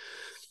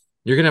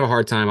 you're going to have a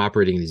hard time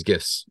operating these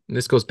gifts. And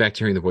this goes back to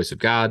hearing the voice of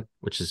God,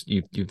 which is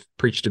you've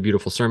preached a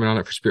beautiful sermon on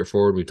it for Spirit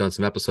Forward. We've done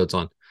some episodes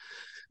on,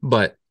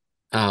 but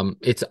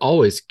it's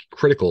always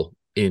critical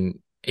in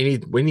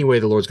any way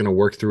the Lord's going to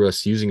work through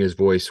us using His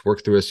voice,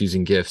 work through us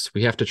using gifts.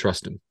 We have to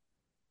trust Him.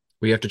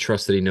 We have to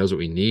trust that He knows what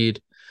we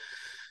need.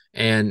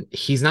 And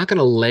He's not going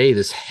to lay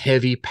this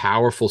heavy,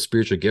 powerful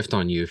spiritual gift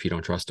on you if you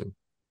don't trust Him.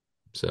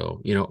 So,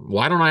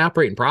 why don't I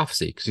operate in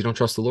prophecy? Because you don't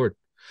trust the Lord.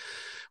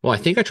 Well, I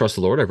think I trust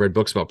the Lord. I've read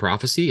books about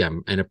prophecy.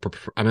 I'm in a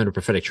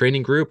prophetic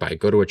training group. I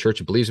go to a church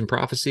that believes in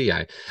prophecy.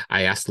 I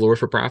ask the Lord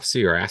for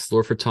prophecy, or ask the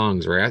Lord for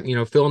tongues,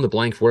 or fill in the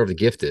blank for whatever the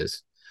gift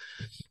is.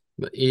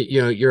 But,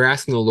 you're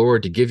asking the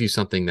Lord to give you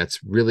something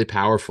that's really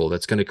powerful,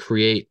 that's going to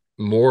create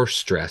more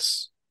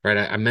stress, right?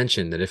 I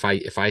mentioned that if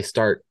I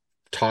start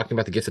talking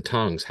about the gift of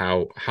tongues,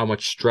 how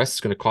much stress it's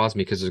going to cause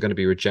me, because there's going to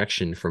be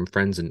rejection from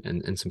friends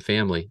and some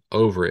family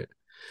over it.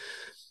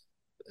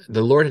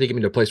 The Lord had to get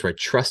me to a place where I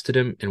trusted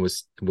Him and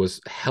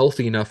was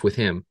healthy enough with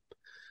Him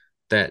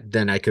that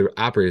then I could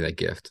operate that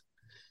gift.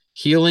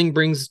 Healing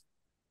brings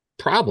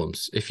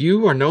problems. If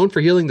you are known for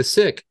healing the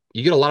sick,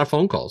 you get a lot of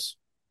phone calls.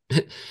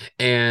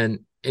 and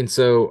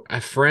so I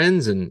have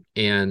friends and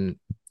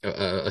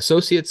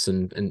associates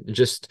and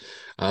just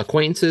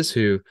acquaintances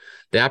who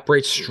they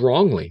operate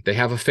strongly. They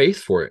have a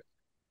faith for it.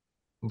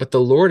 But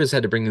the Lord has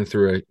had to bring them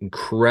through an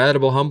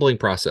incredible humbling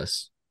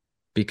process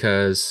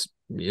because,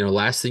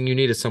 last thing you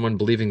need is someone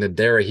believing that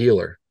they're a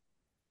healer.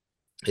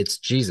 It's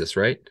Jesus,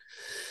 right?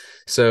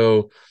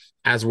 So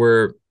as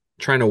we're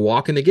trying to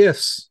walk in the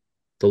gifts,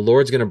 the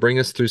Lord's going to bring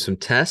us through some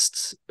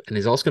tests, and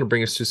he's also going to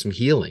bring us through some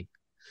healing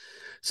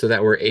so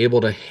that we're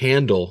able to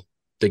handle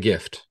the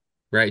gift,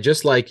 right?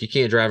 Just like you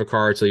can't drive a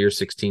car until you're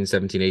 16,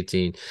 17,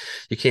 18.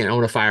 You can't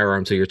own a firearm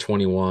until you're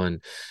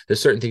 21.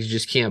 There's certain things you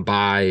just can't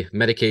buy,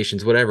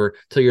 medications, whatever,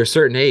 till you're a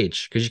certain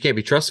age because you can't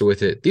be trusted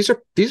with it. These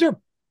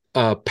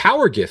are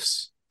power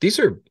gifts. These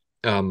are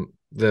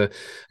the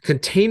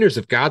containers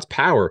of God's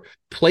power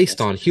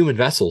placed on human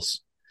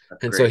vessels.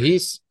 That's And so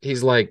great.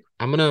 he's like,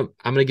 I'm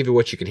gonna give you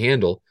what you can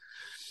handle.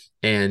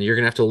 And you're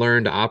gonna have to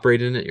learn to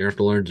operate in it. You're gonna have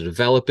to learn to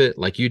develop it,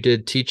 like you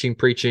did teaching,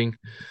 preaching.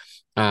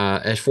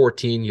 At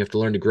 14, you have to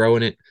learn to grow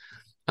in it.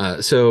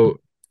 So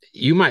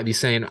you might be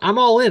saying, I'm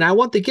all in. I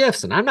want the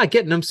gifts and I'm not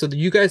getting them. So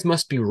you guys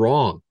must be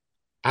wrong.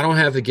 I don't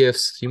have the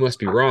gifts. You must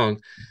be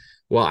wrong.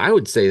 Well, I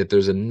would say that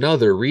there's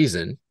another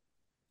reason.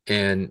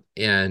 And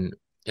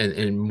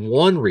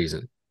one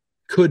reason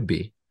could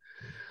be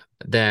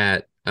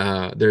that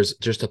there's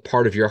just a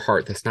part of your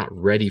heart that's not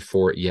ready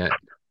for it yet.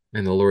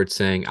 And the Lord's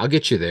saying, I'll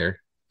get you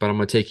there, but I'm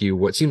going to take you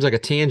what seems like a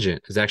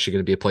tangent is actually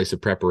going to be a place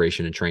of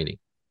preparation and training.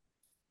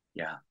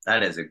 Yeah,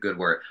 that is a good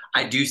word.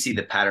 I do see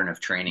the pattern of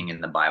training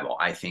in the Bible.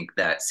 I think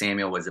that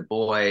Samuel was a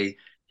boy,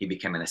 he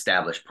became an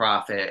established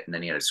prophet, and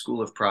then he had a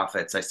school of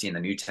prophets. I see in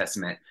the New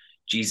Testament,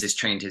 Jesus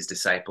trained his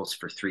disciples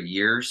for 3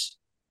 years,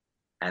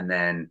 and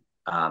then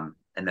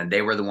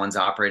they were the ones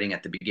operating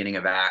at the beginning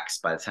of Acts.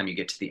 By the time you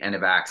get to the end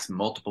of Acts,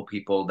 multiple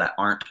people that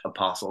aren't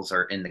apostles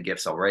are in the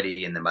gifts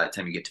already, and then by the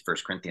time you get to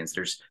First Corinthians,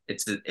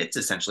 it's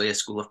essentially a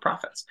school of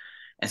prophets.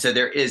 And so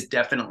there is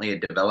definitely a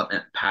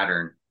development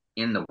pattern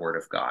in the Word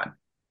of God.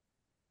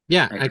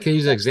 Yeah, I can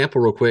use an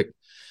example real quick.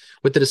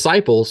 With the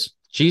disciples,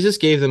 Jesus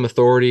gave them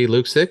authority,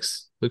 Luke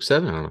 6, Luke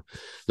 7, I don't know,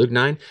 Luke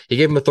 9. He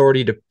gave them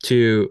authority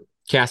to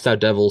cast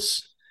out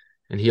devils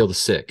and heal the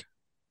sick,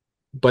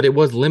 but it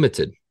was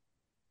limited.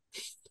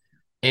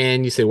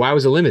 And you say, why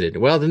was it limited?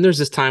 Well, then there's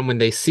this time when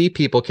they see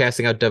people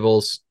casting out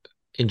devils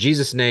in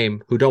Jesus'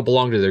 name who don't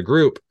belong to their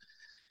group,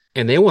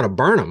 and they want to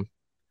burn them.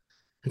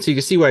 And so you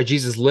can see why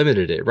Jesus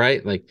limited it,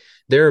 right? Like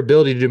their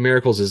ability to do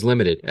miracles is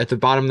limited. At the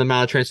bottom of the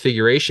Mount of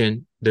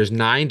Transfiguration, there's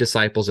 9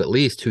 disciples at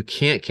least who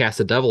can't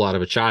cast a devil out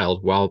of a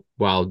child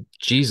while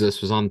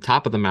Jesus was on the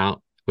top of the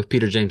mount with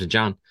Peter, James, and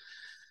John.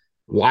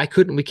 Why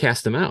couldn't we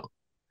cast them out?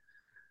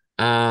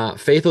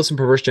 Faithless and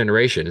perverse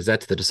generation. Is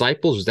that to the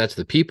disciples? Is that to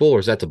the people? Or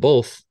is that to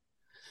both?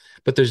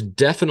 But there's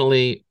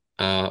definitely,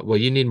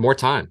 you need more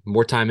time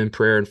in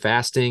prayer and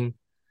fasting.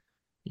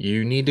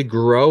 You need to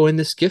grow in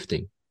this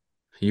gifting.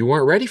 You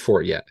weren't ready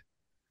for it yet.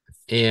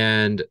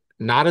 And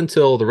not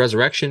until the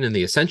resurrection and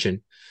the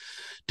ascension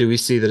do we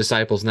see the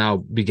disciples now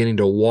beginning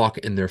to walk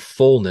in their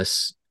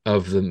fullness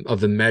of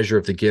the measure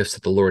of the gifts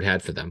that the Lord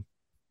had for them.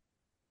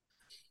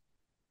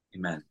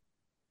 Amen.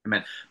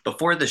 Amen.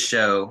 Before the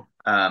show,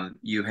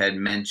 you had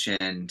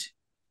mentioned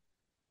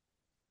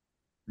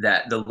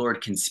that the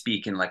Lord can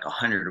speak in like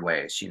 100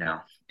 ways,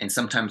 and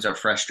sometimes our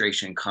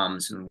frustration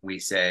comes when we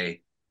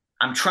say,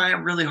 I'm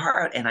trying really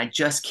hard and I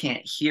just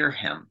can't hear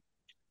him.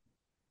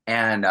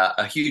 And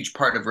a huge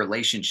part of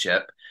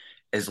relationship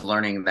is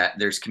learning that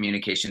there's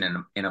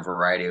communication in a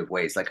variety of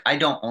ways. Like I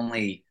don't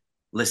only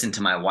listen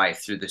to my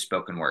wife through the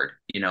spoken word.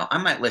 I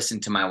might listen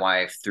to my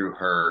wife through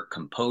her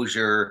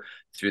composure,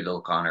 through the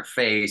look on her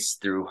face,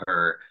 through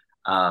her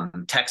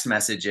text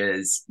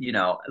messages,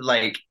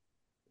 like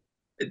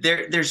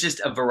there's just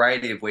a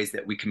variety of ways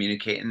that we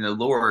communicate. And the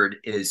Lord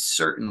is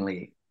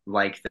certainly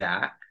like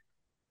that.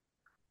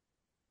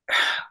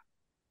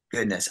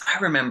 Goodness, I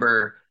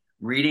remember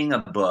reading a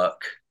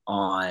book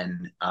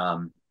on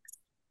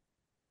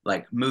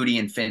like Moody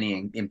and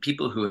Finney and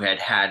people who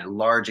had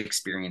large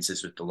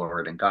experiences with the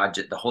Lord, and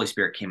the Holy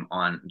Spirit came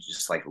on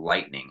just like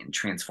lightning and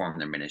transformed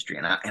their ministry.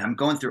 And I'm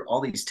going through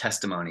all these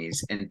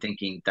testimonies and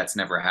thinking that's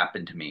never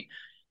happened to me.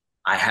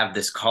 I have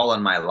this call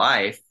on my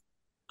life,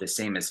 the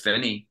same as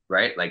Finney,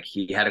 right? Like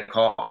he had a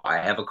call, I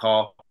have a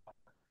call,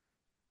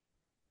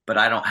 but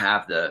I don't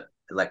have the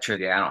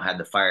electricity, I don't have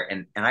the fire.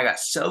 And I got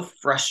so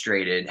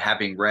frustrated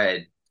having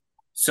read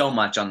so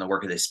much on the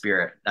work of the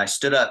Spirit. I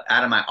stood up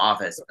out of my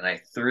office and I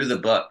threw the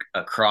book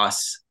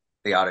across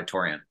the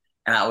auditorium.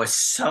 And I was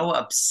so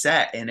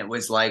upset. And it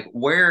was like,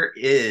 where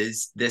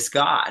is this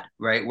God,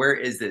 right? Where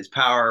is this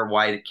power?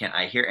 Why can't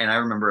I hear? And I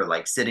remember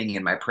like sitting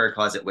in my prayer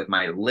closet with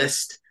my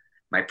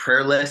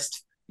prayer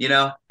list,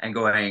 and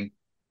going,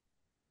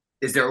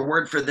 is there a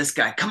word for this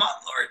guy? Come on,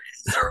 Lord.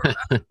 Is there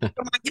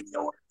come on, give me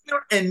a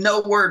word. And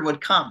no word would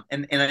come.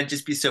 And I'd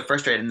just be so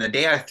frustrated. And the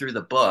day I threw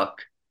the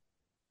book,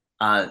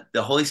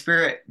 the Holy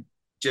Spirit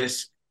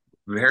just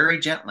very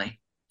gently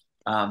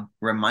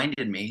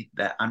reminded me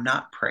that I'm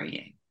not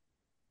praying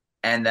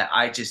and that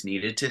I just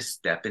needed to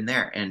step in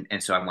there.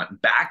 And so I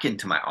went back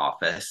into my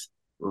office,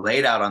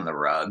 laid out on the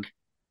rug,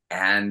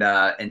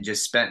 and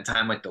just spent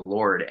time with the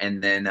Lord.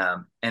 And then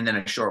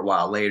a short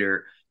while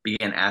later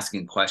began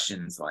asking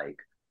questions like,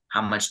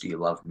 how much do you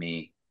love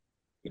me?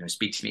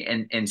 Speak to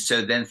me. And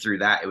so then through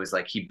that, it was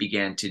like he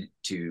began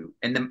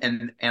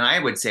and I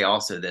would say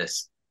also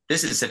this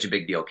is such a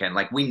big deal, Ken.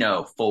 Like, we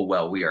know full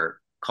well we are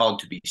called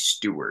to be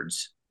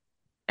stewards.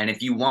 And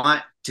if you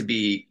want to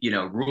be,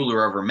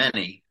 ruler over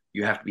many,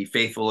 you have to be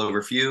faithful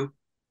over few.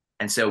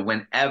 And so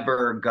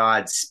whenever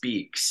God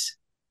speaks,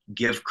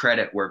 give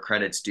credit where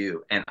credit's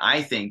due. And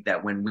I think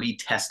that when we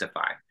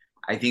testify,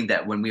 I think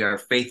that when we are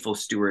faithful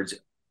stewards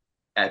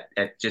at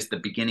just the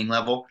beginning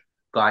level,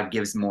 God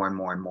gives more and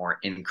more and more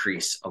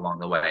increase along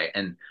the way.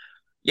 And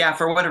yeah,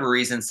 for whatever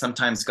reason,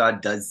 sometimes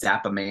God does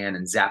zap a man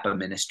and zap a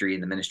ministry,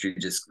 and the ministry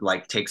just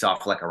like takes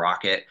off like a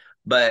rocket.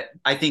 But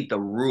I think the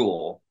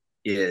rule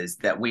is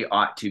that we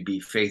ought to be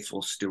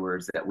faithful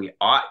stewards, that we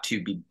ought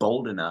to be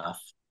bold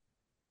enough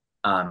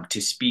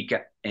to speak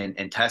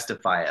and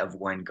testify of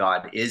when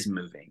God is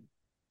moving.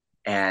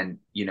 And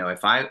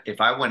if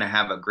I want to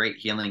have a great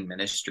healing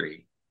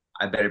ministry,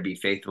 I better be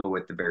faithful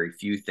with the very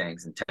few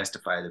things and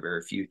testify the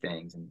very few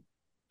things and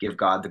give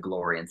God the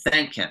glory and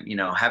thank him.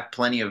 Have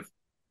plenty of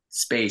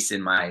space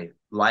in my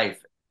life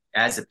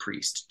as a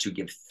priest to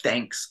give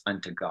thanks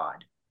unto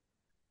God.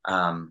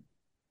 When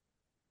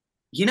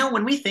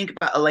we think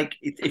about, like,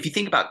 if you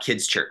think about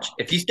kids' church,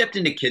 if you stepped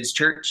into kids'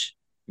 church,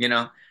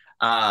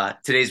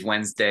 today's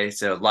Wednesday,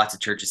 so lots of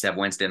churches have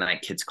Wednesday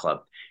night kids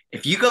club.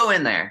 If you go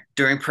in there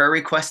during prayer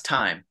request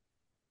time,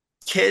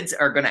 kids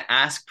are going to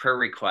ask prayer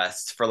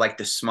requests for like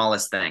the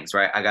smallest things,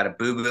 right? I got a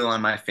boo-boo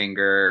on my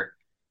finger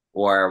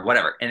or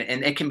whatever.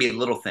 And it can be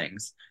little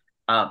things.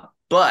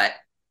 But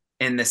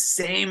in the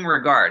same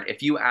regard,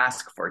 if you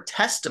ask for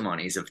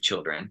testimonies of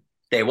children,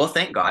 they will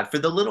thank God for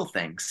the little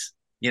things.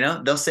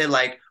 They'll say,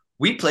 like,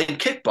 we played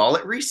kickball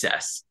at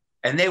recess,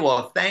 and they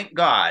will thank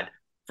God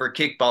for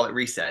kickball at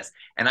recess.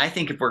 And I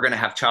think if we're going to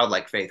have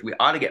childlike faith, we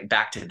ought to get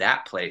back to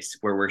that place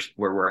where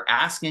we're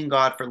asking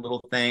God for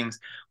little things,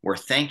 we're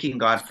thanking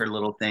God for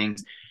little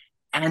things.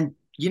 And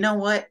you know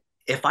what?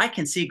 If I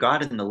can see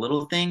God in the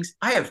little things,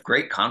 I have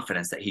great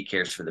confidence that he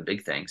cares for the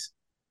big things.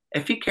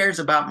 If he cares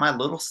about my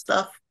little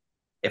stuff,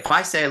 if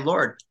I say,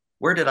 Lord,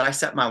 where did I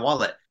set my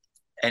wallet?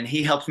 And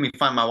he helps me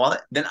find my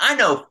wallet, then I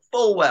know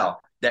full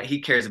well that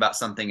he cares about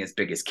something as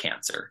big as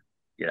cancer.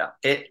 Yeah.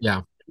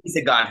 He's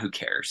a God who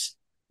cares.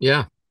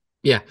 Yeah.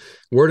 Yeah.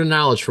 Word of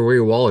knowledge for where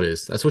your wallet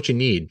is. That's what you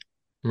need.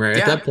 Right.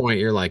 Yeah. At that point,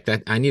 you're like,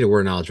 that I need a word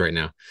of knowledge right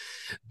now.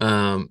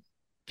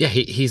 Yeah,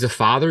 he's a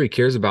father. He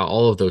cares about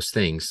all of those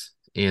things.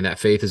 And that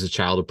faith is a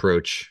child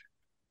approach.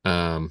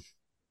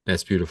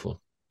 That's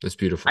beautiful. That's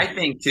beautiful. I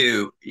think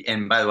too,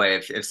 and by the way,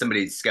 if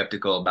somebody's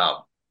skeptical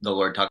about the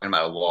Lord talking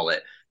about a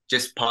wallet,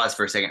 just pause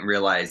for a second and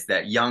realize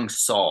that young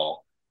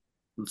Saul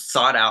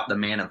sought out the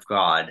man of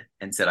God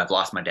and said, I've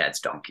lost my dad's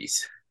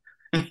donkeys.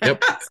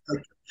 Yep.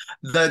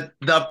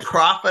 the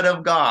prophet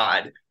of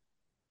God,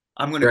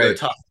 I'm going to go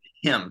talk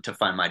to him to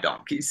find my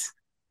donkeys.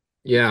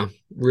 Yeah,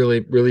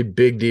 really, really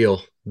big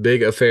deal.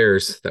 Big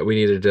affairs that we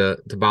needed to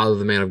bother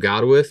the man of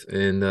God with,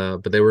 and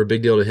but they were a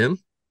big deal to him.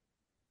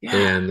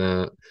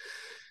 Yeah.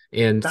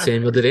 And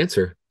Samuel did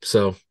answer.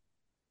 So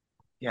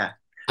yeah,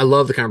 I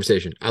love the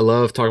conversation. I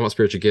love talking about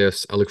spiritual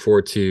gifts. I look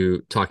forward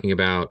to talking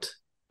about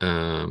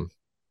I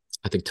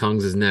think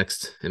tongues is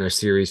next in our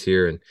series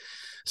here, and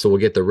so we'll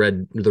get the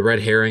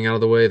red herring out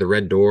of the way, the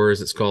red door as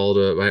it's called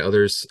by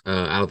others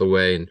out of the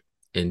way,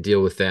 and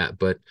deal with that.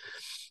 But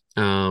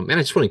and I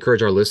just want to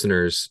encourage our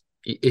listeners,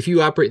 if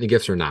you operate in the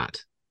gifts or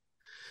not,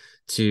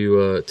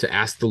 to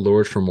ask the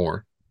Lord for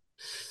more.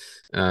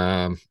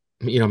 Max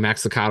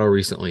Lucado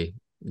recently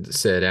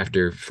said,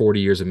 after 40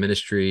 years of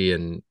ministry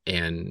and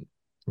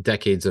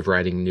decades of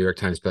writing New York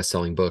Times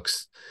bestselling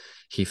books,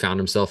 he found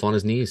himself on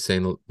his knees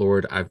saying,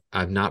 Lord,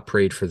 I've not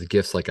prayed for the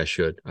gifts like I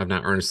should. I've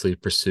not earnestly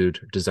pursued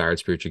desired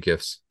spiritual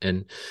gifts.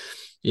 And,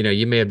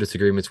 you may have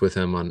disagreements with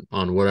him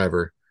on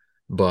whatever,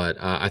 but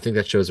I think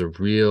that shows a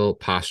real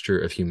posture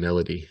of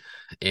humility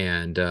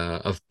and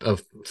of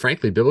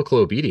frankly, biblical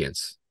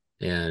obedience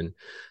and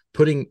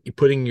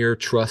putting your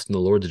trust in the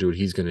Lord to do what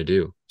he's going to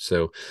do.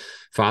 So,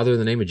 Father, in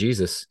the name of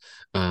Jesus,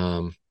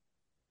 I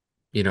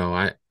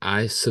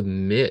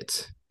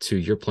submit to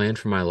your plan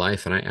for my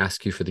life, and I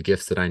ask you for the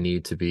gifts that I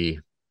need to be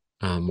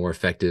more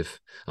effective,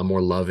 a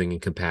more loving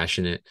and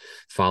compassionate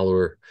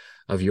follower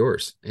of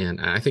yours. And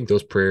I think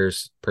those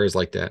prayers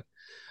like that,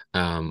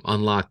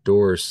 unlock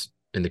doors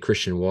in the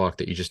Christian walk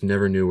that you just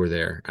never knew were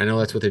there. I know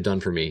that's what they've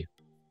done for me.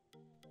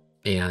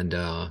 And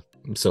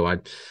so I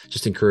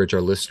just encourage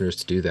our listeners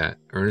to do that.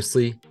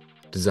 Earnestly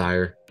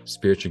desire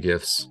spiritual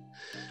gifts,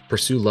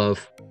 pursue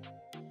love,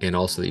 and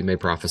also that you may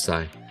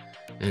prophesy,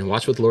 and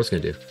watch what the Lord's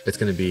going to do. It's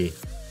going to be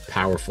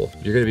powerful.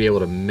 You're going to be able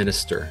to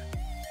minister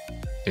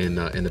in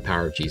the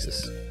power of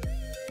Jesus.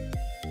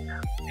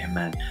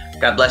 Amen.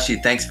 God bless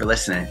you. Thanks for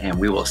listening, and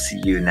we will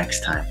see you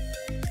next time.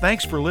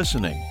 Thanks for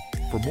listening.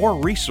 For more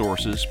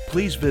resources,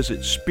 please visit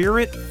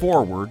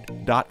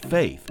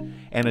spiritforward.faith.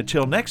 And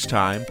until next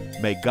time,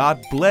 may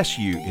God bless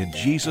you in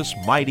Jesus'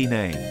 mighty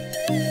name.